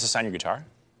 Do you want us to sign your guitar?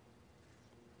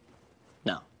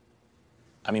 No.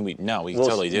 I mean, we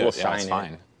totally do. We'll Yeah, sign it's it.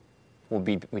 fine.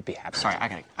 We'd be happy. Sorry,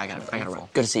 I gotta run.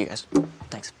 Good to see you guys.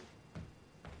 Thanks.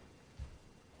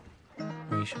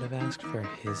 We should have asked for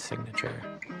his signature.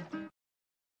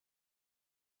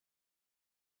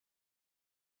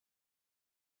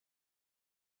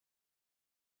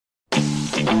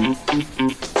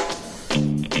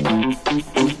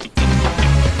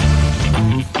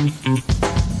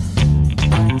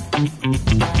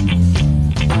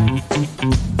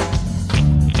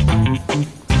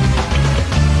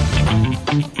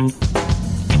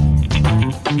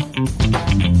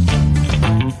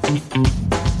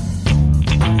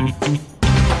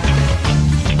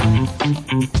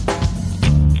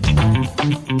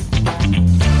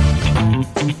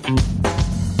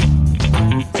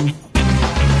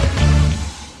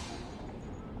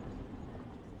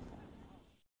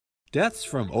 Deaths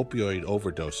from opioid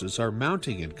overdoses are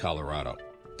mounting in Colorado.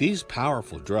 These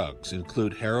powerful drugs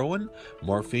include heroin,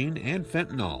 morphine, and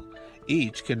fentanyl.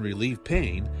 Each can relieve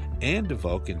pain and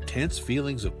evoke intense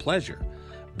feelings of pleasure.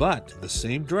 But the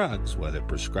same drugs, whether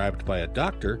prescribed by a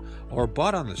doctor or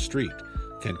bought on the street,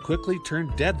 can quickly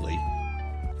turn deadly.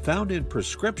 Found in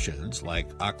prescriptions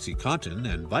like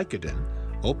OxyContin and Vicodin,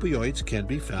 opioids can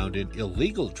be found in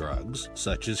illegal drugs,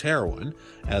 such as heroin,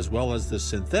 as well as the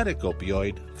synthetic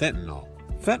opioid fentanyl.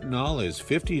 Fentanyl is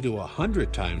 50 to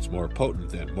 100 times more potent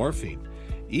than morphine.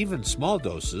 Even small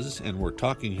doses, and we're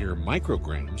talking here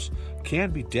micrograms,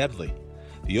 can be deadly.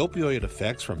 The opioid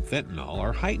effects from fentanyl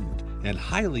are heightened and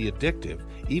highly addictive,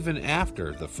 even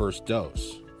after the first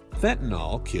dose.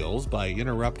 Fentanyl kills by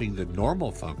interrupting the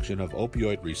normal function of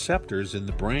opioid receptors in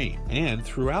the brain and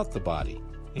throughout the body,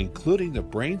 including the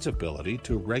brain's ability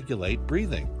to regulate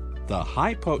breathing. The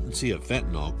high potency of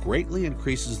fentanyl greatly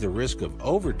increases the risk of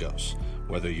overdose,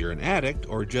 whether you're an addict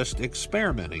or just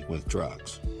experimenting with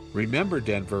drugs. Remember,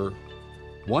 Denver,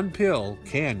 one pill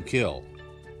can kill.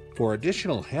 For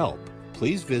additional help,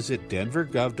 please visit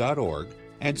denvergov.org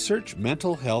and search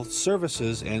mental health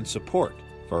services and support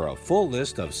for a full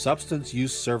list of substance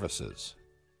use services.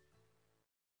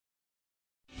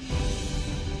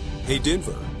 Hey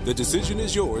Denver, the decision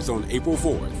is yours on April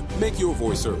 4th. Make your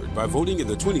voice heard by voting in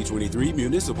the 2023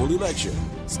 municipal election.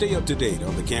 Stay up to date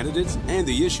on the candidates and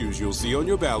the issues you'll see on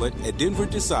your ballot at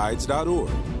denverdecides.org.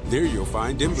 There you'll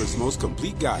find Denver's most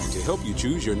complete guide to help you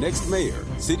choose your next mayor,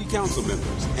 city council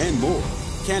members, and more.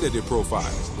 Candidate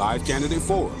profiles, live candidate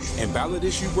forums, and ballot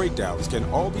issue breakdowns can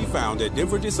all be found at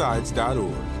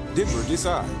denverdecides.org. Denver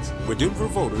Decides, where Denver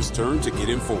voters turn to get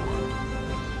informed.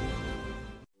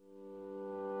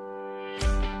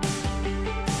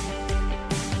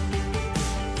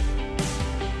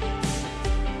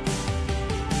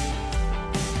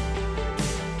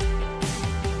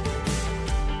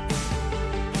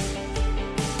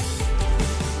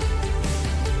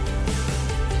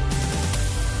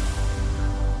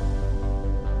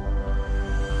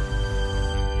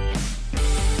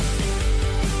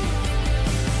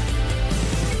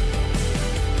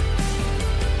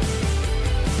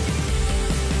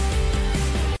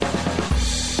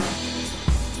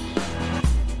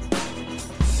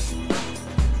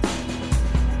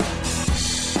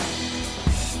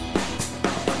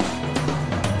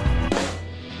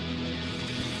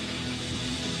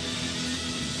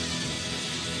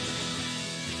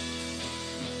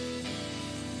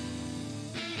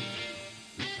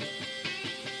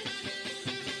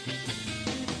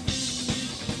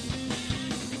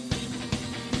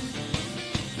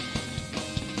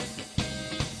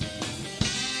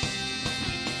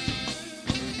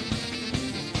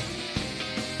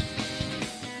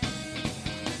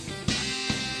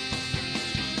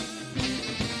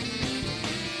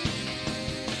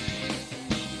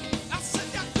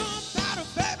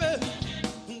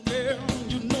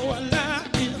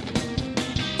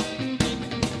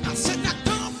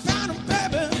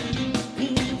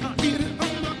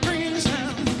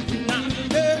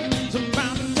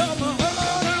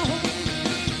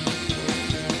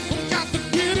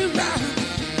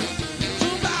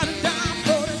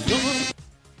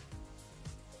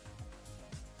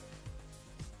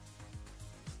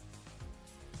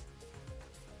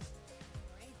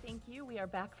 are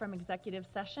back from executive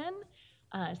session.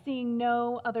 Seeing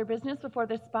no other business before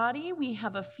this body, we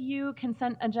have a few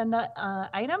consent agenda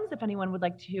items. If anyone would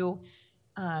like to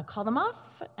call them off,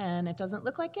 and it doesn't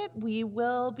look like it, we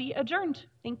will be adjourned.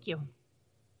 Thank you.